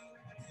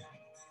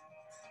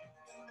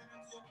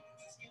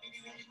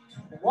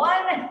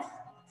 1.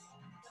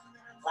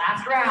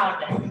 Last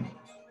round.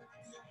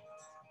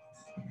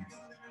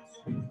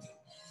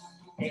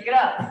 Take it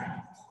up.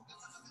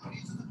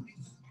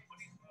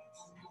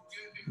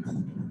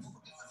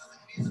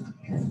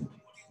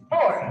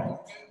 4,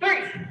 3,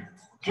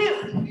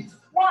 2,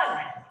 1.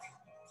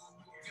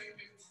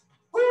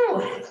 Woo!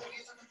 All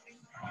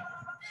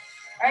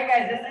right,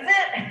 guys, this is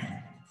it.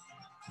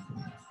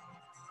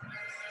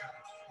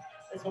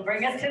 This will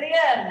bring us to the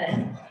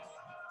end.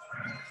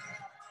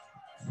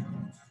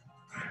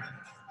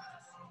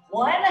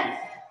 1.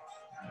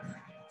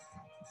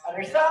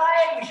 Other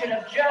side, we should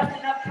have just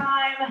enough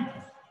time.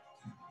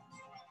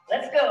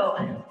 Let's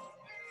go.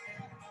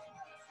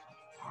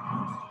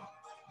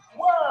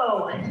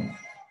 Whoa.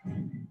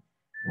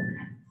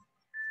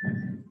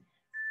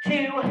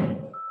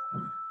 2,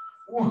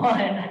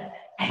 one.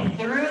 I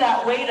threw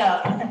that weight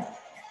up.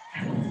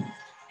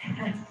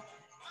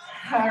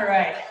 All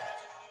right,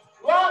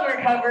 long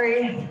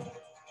recovery.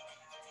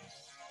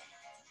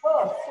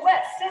 Oh,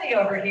 sweat city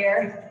over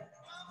here.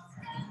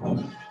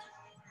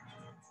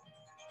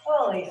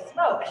 Holy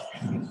smokes.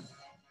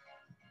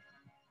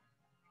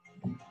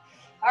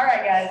 All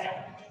right, guys.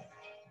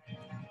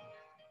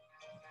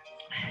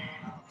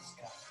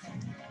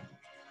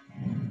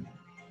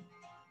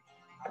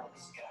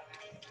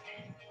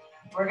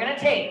 We're gonna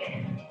take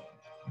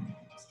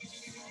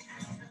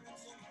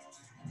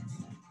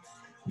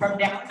from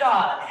down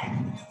dog,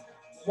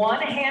 one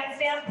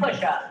handstand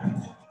push-up.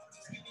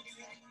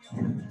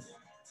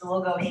 So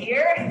we'll go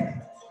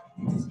here,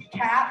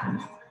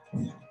 tap,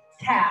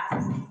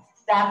 tap.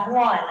 That's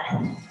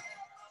one.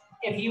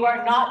 If you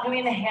are not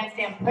doing the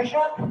handstand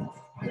push-up,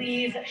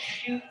 please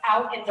shoot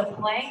out into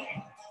plank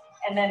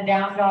and then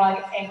down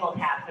dog ankle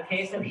taps,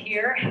 okay? So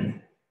here,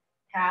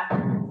 tap,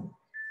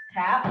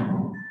 tap,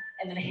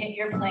 and then hit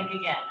your plank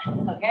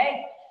again,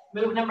 okay?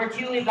 Move number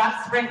 2, we've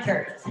got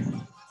sprinters.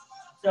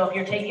 So if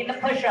you're taking the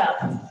push-up,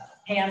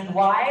 hands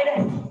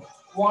wide,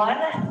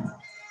 1,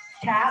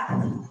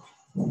 tap,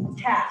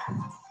 tap,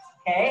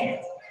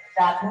 okay?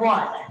 That's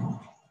 1.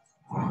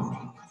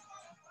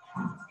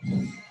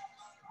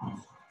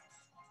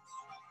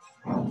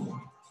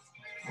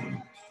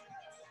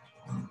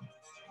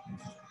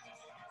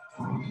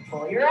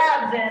 Pull your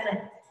abs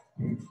in.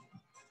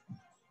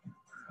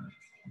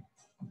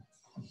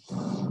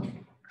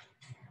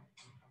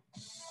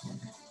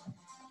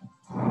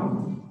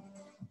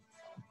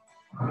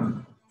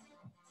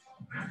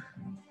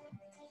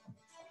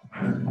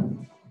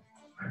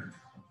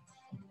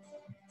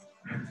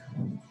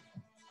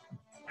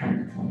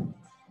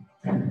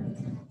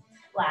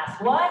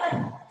 Last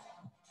one.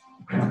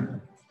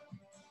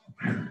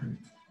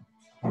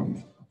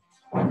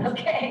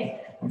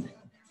 Okay,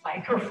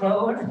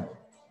 microphone,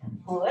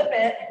 flip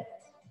it.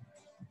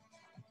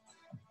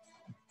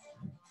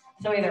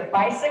 So either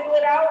bicycle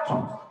it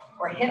out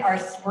or hit our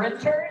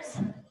sprinters.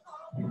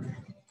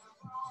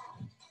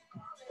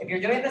 If you're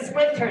doing the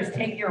sprinters,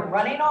 take your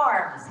running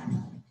arms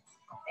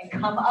and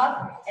come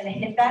up and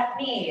hit that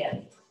knee.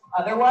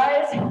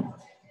 Otherwise,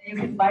 you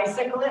can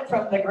bicycle it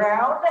from the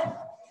ground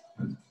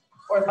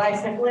or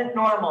bicycle it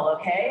normal,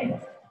 okay?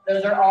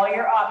 Those are all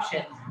your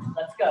options.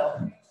 Let's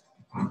go.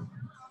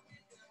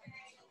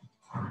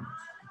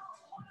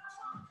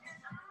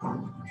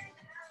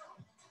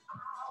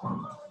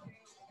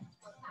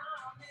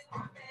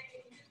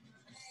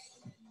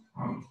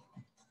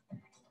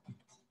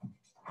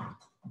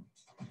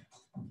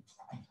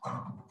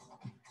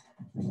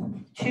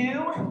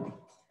 Two,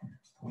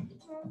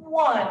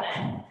 one.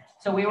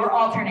 So we were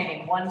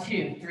alternating 1,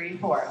 2, 3,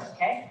 4,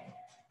 okay?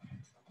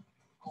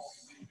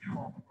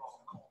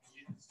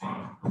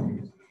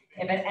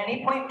 If at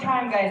any point in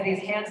time, guys, these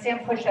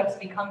handstand push-ups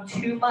become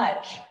too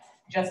much,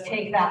 just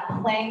take that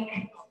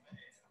plank,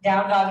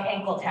 down dog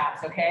ankle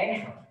taps,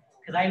 okay?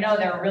 Because I know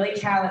they're really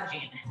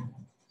challenging.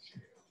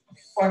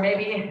 Or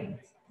maybe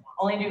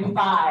only do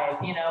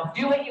 5, you know,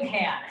 do what you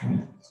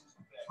can.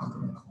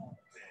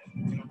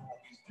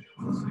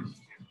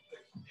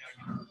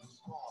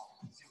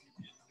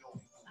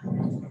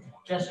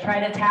 Just try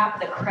to tap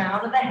the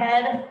crown of the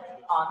head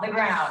on the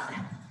ground.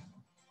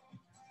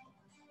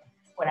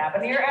 What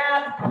happened to your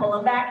abs? Pull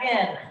them back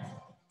in.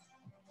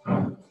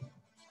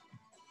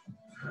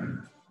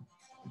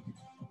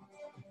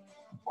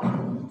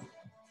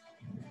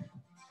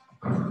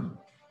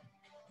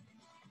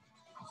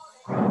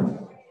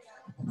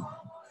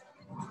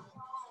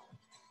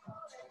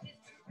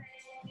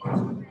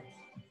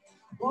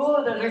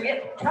 Ooh, those are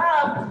getting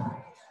tough.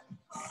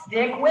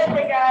 Stick with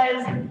it,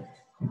 guys.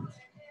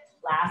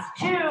 Last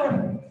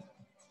 2.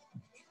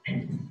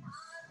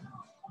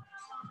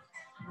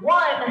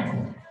 1.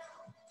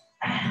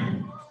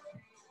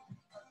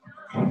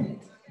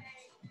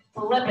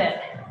 Flip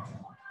it.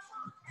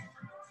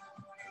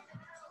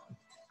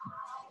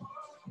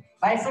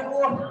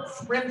 Bicycle,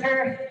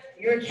 sprinter,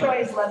 your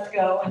choice, let's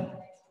go.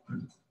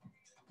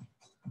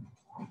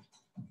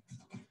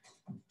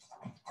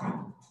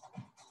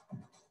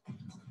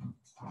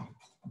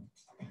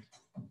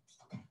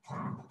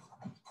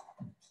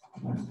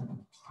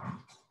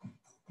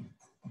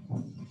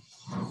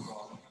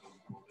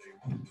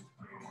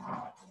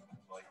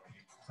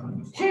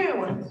 Two,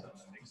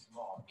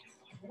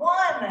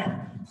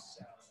 1.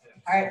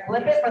 All right,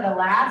 flip it for the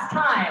last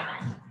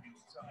time.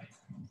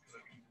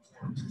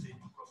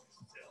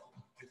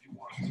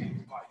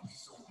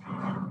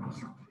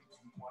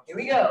 Here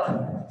we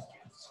go.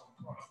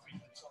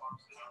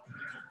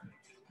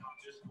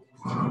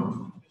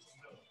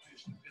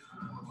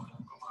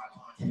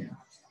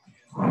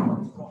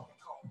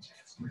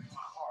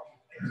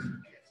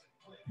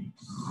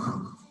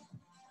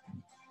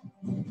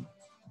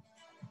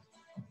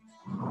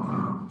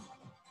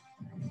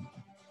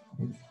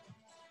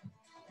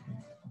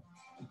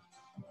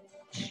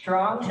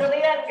 Strong till the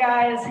end,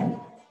 guys.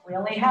 We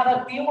only have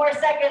a few more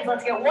seconds.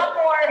 Let's get one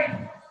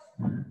more.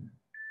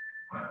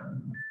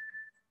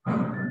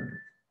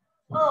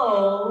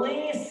 Oh,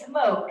 Holy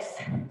smokes.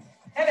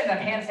 Haven't done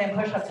handstand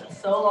push-ups in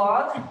so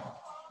long.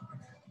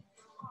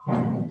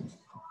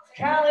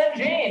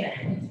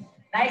 Challenging.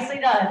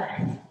 Nicely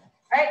done.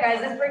 All right,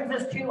 guys, this brings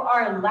us to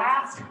our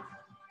last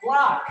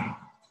block.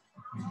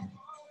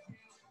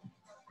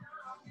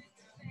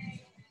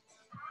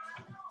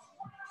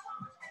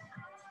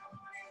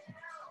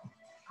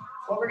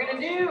 What we're gonna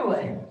do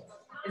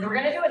is we're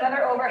gonna do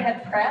another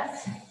overhead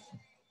press,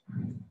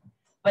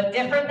 but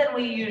different than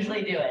we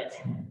usually do it.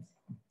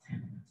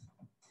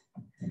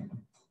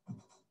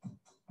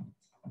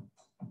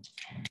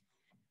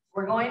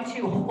 We're going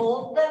to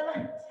hold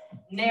them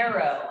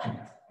narrow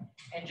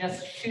and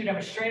just shoot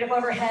them straight up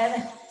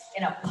overhead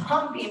in a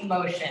pumping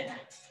motion.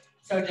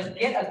 So just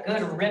get a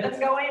good rhythm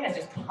going and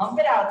just pump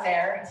it out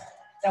there.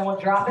 Then we'll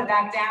drop it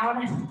back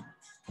down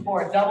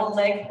for a double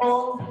leg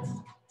pull.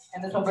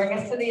 And this will bring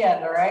us to the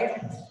end, all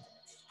right?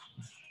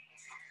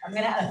 I'm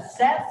gonna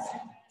assess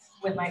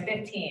with my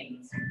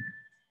 15s.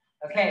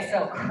 Okay,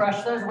 so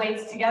crush those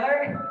weights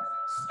together.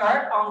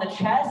 Start on the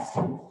chest.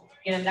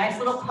 Get a nice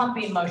little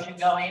pumping motion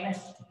going.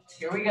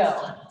 Here we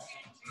go.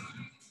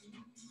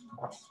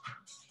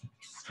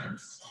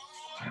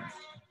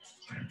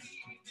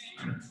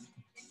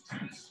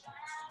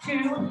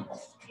 2,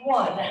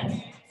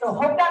 1. So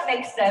hope that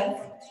makes sense.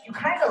 You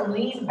kind of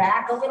lean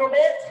back a little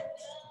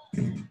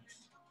bit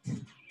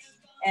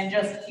and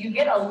just, you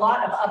get a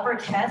lot of upper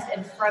chest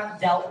and front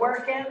delt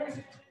work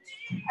in.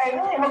 I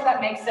really hope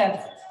that makes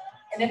sense.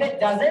 And if it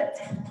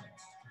doesn't,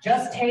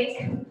 just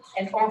take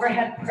an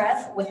overhead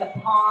press with the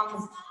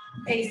palms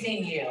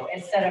facing you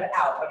instead of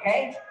out,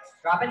 okay?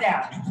 Drop it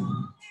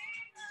down.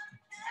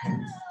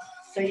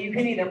 So you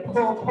can either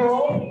pull,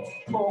 pull,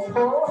 pull,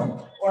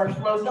 pull, or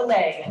float the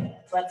leg.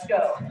 Let's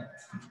go.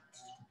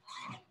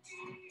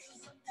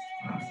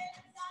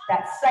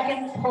 That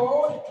second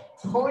pull,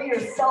 pull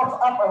yourself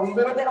up a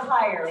little bit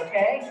higher,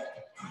 okay?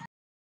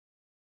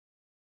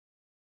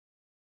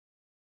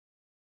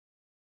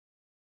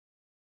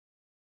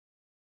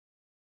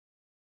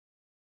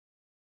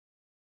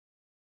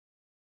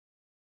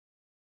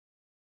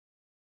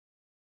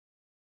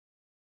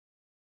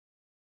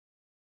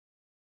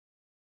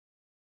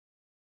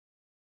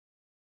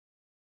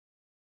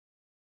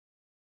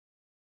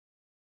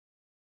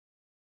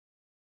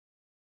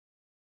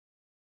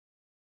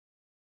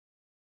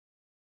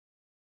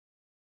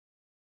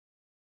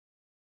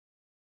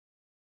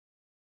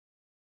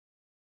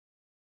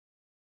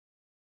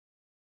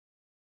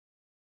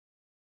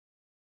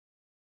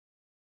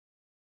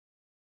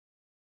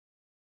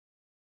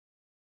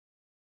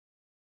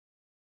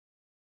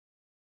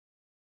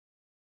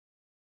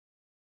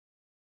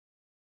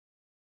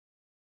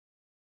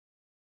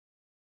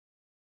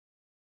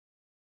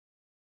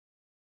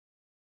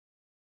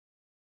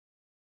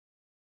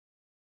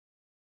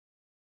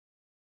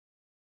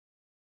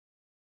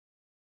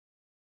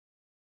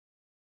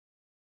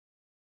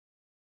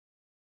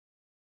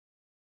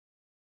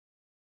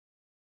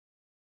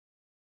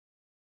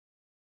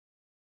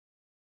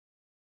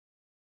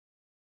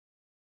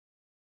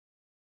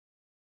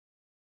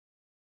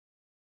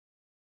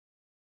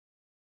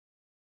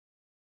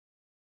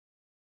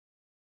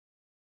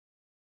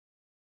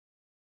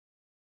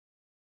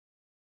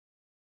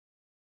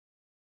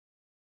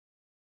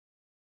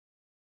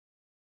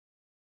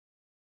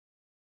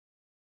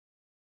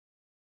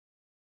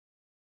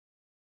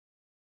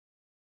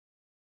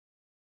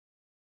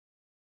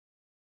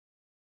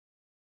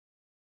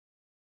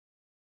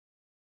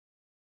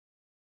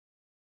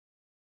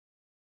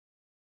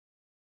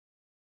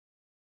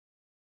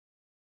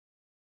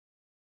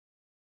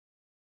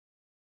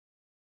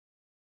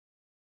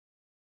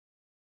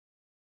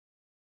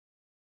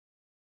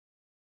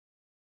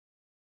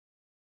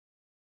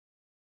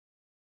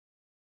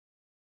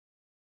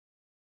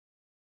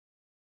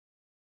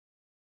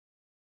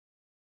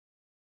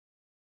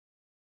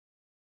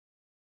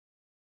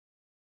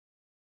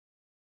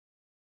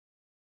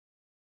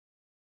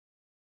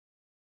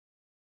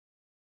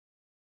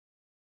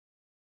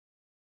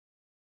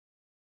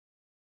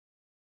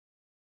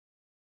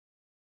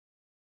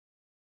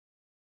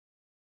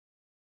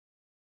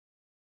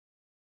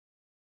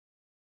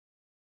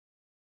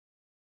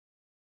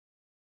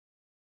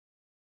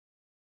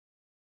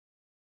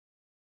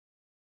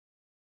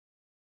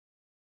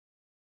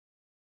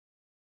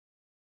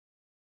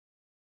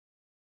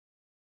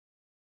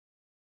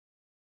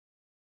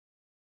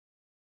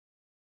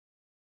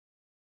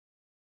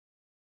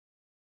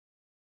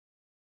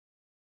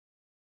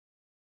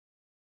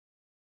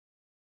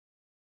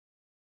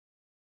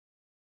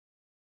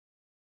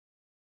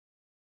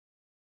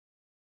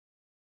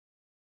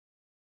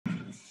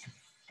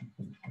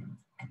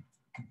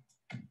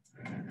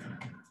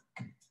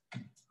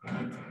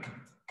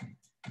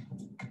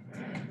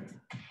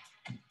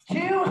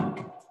 Two,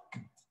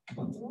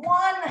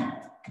 one.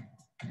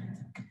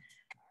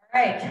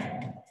 All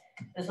right,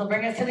 this will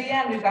bring us to the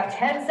end. We've got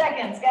 10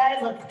 seconds, guys.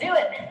 Let's do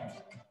it.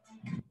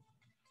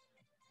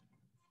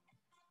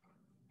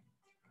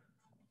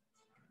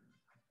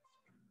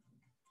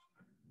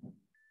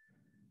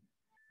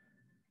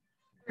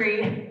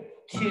 3,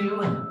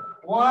 2,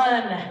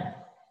 1.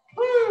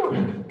 Woo!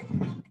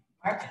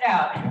 March it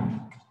out.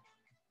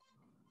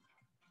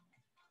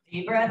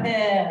 Deep breath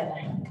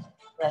in.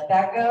 Let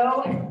that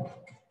go.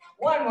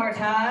 One more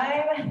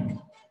time.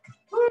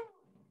 Woo!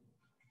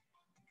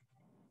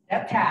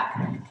 Step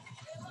tap.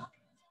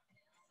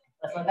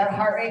 Let's let that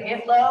heart rate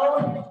get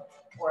low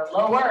or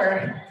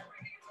lower.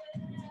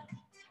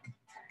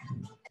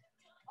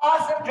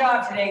 Awesome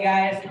job today,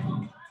 guys.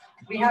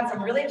 We had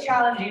some really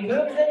challenging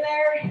moves in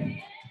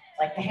there,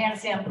 like the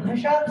handstand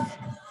push-ups,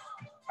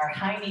 our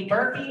high knee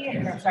burpee,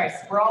 or I'm sorry,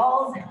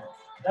 sprawls.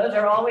 Those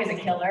are always a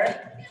killer.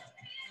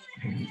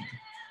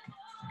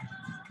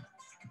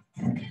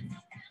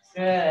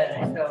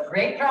 Good, so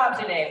great job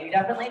today. We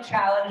definitely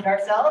challenged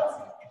ourselves.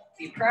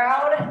 Be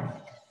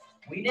proud,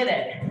 we did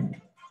it.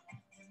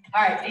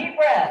 All right, deep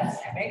breaths.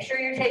 Make sure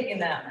you're taking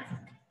them.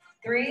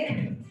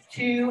 3,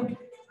 2,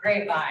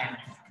 grapevine.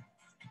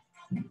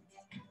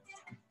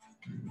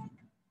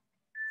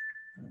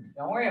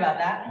 Don't worry about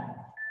that.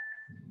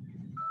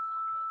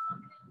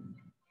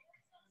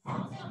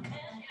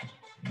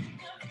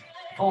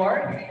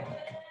 4,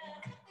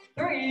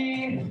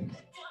 3,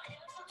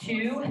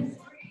 2,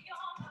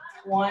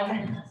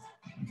 1,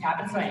 tap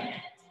and swing.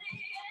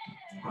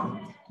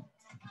 All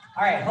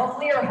right,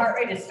 hopefully your heart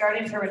rate is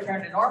starting to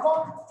return to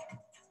normal.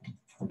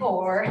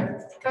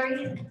 4,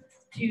 3,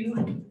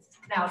 2,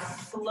 now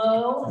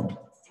slow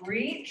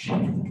reach.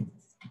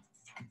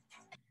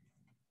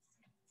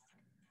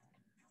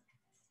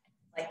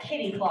 Like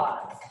kitty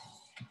claws.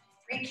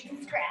 Reach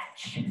and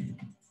scratch.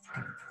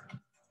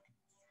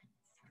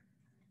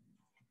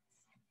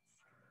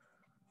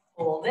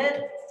 Hold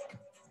it.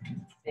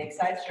 Big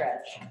side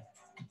stretch.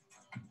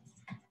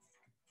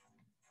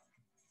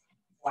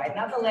 Widen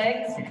out the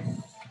legs.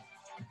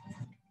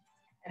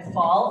 And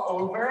fall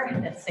over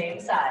the same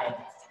side.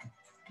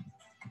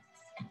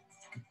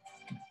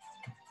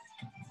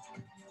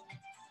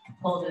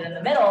 Hold it in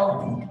the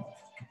middle.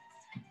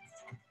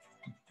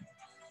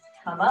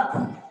 Come up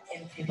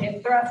into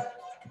hip thrust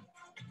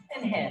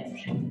and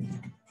hinge.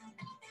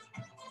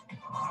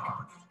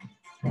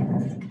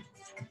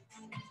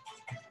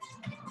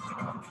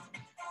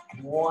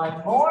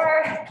 One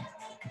more.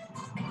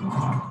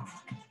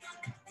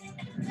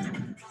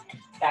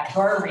 Back to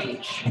our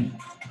reach.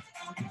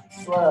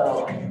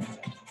 Slow.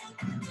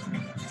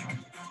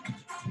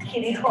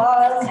 Kitty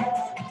claws,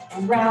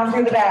 round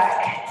through the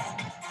back.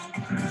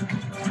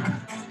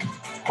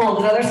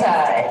 Hold the other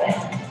side.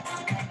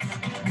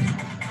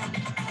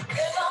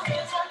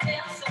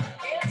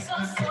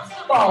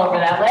 Fall over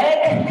that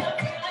leg.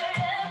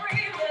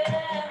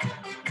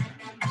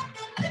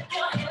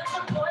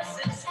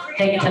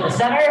 Take it to the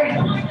center.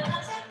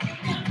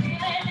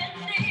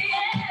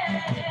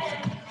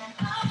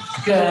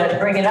 Good,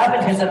 bring it up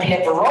into some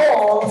hip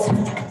rolls.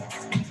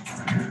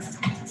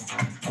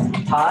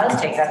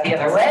 Pause, take that the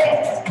other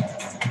way.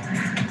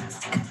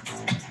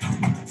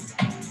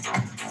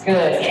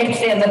 Good,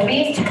 kickstand the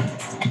feet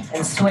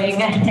and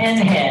swing and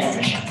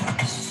hinge.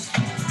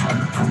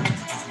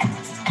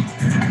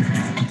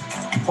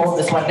 Hold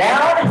this one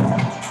down.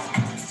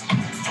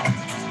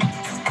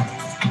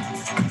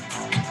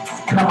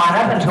 Come on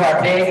up into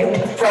our big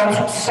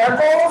front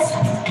circles.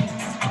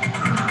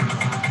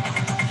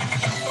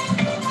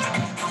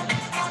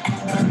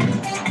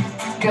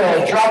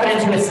 Good, drop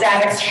it into a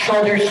static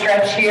shoulder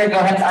stretch here. Go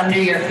ahead and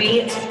undo your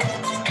feet.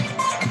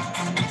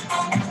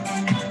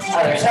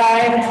 Other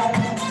side.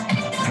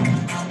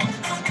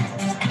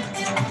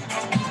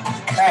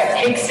 All right,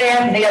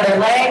 kickstand the other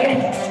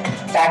leg.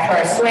 Back to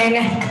our swing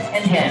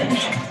and hinge.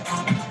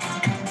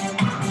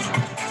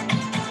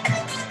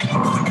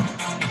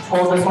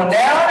 Hold this one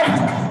down.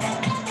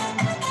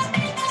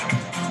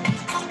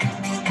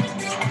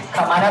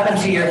 Come on up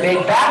into your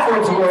big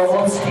backwards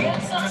rolls.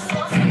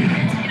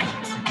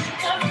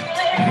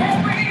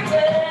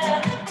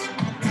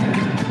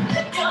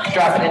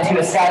 Drop it into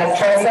a static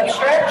tricep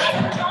stretch.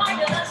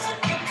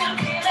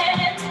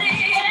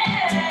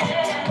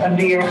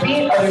 Under your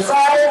feet, other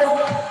side.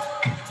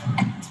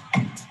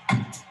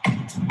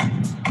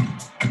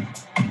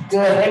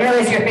 Good,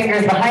 interlace your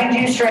fingers behind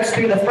you, stretch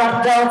through the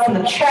front delts and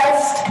the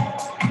chest.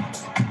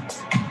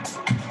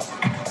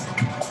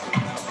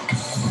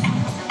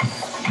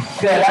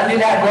 Good, undo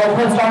that goal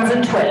post arms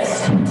and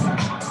twist.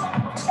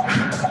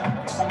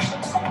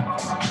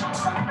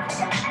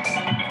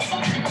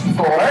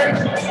 Four,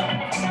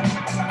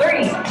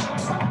 3,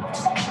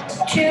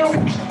 2,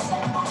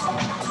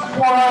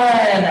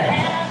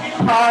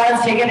 1. Pause,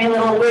 take any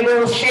little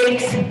wiggles,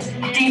 shakes.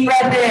 Deep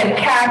breath in,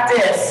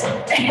 cactus,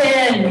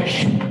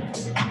 hinge.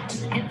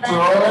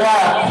 Roll it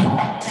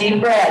up. Deep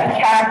breath,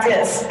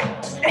 cactus,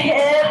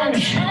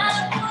 hinge.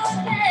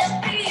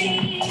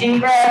 Deep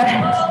breath,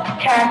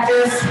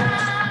 cactus,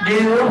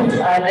 do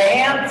a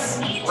dance,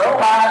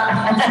 robot.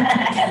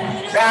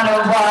 Round of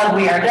applause,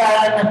 we are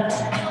done.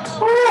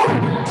 Woo.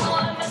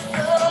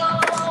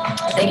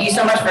 Thank you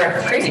so much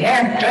for crazy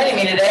hair joining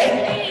me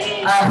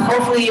today.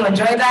 Hopefully you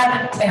enjoyed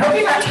that. I hope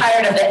you're not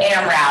tired of the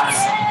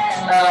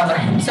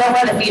AMRAPs. So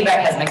far the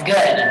feedback has been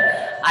good.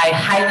 I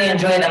highly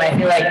enjoy them. I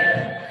feel like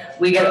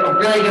We get a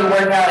really good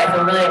workout. I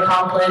feel really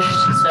accomplished.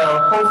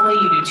 So hopefully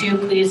you do too.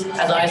 Please,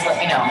 as always, let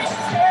me know.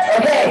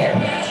 Okay,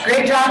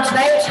 great job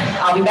tonight.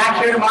 I'll be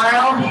back here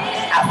tomorrow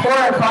at 4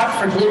 o'clock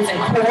for glutes and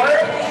core.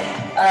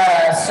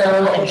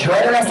 So enjoy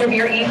the rest of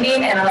your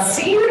evening, and I'll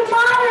see you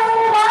tomorrow.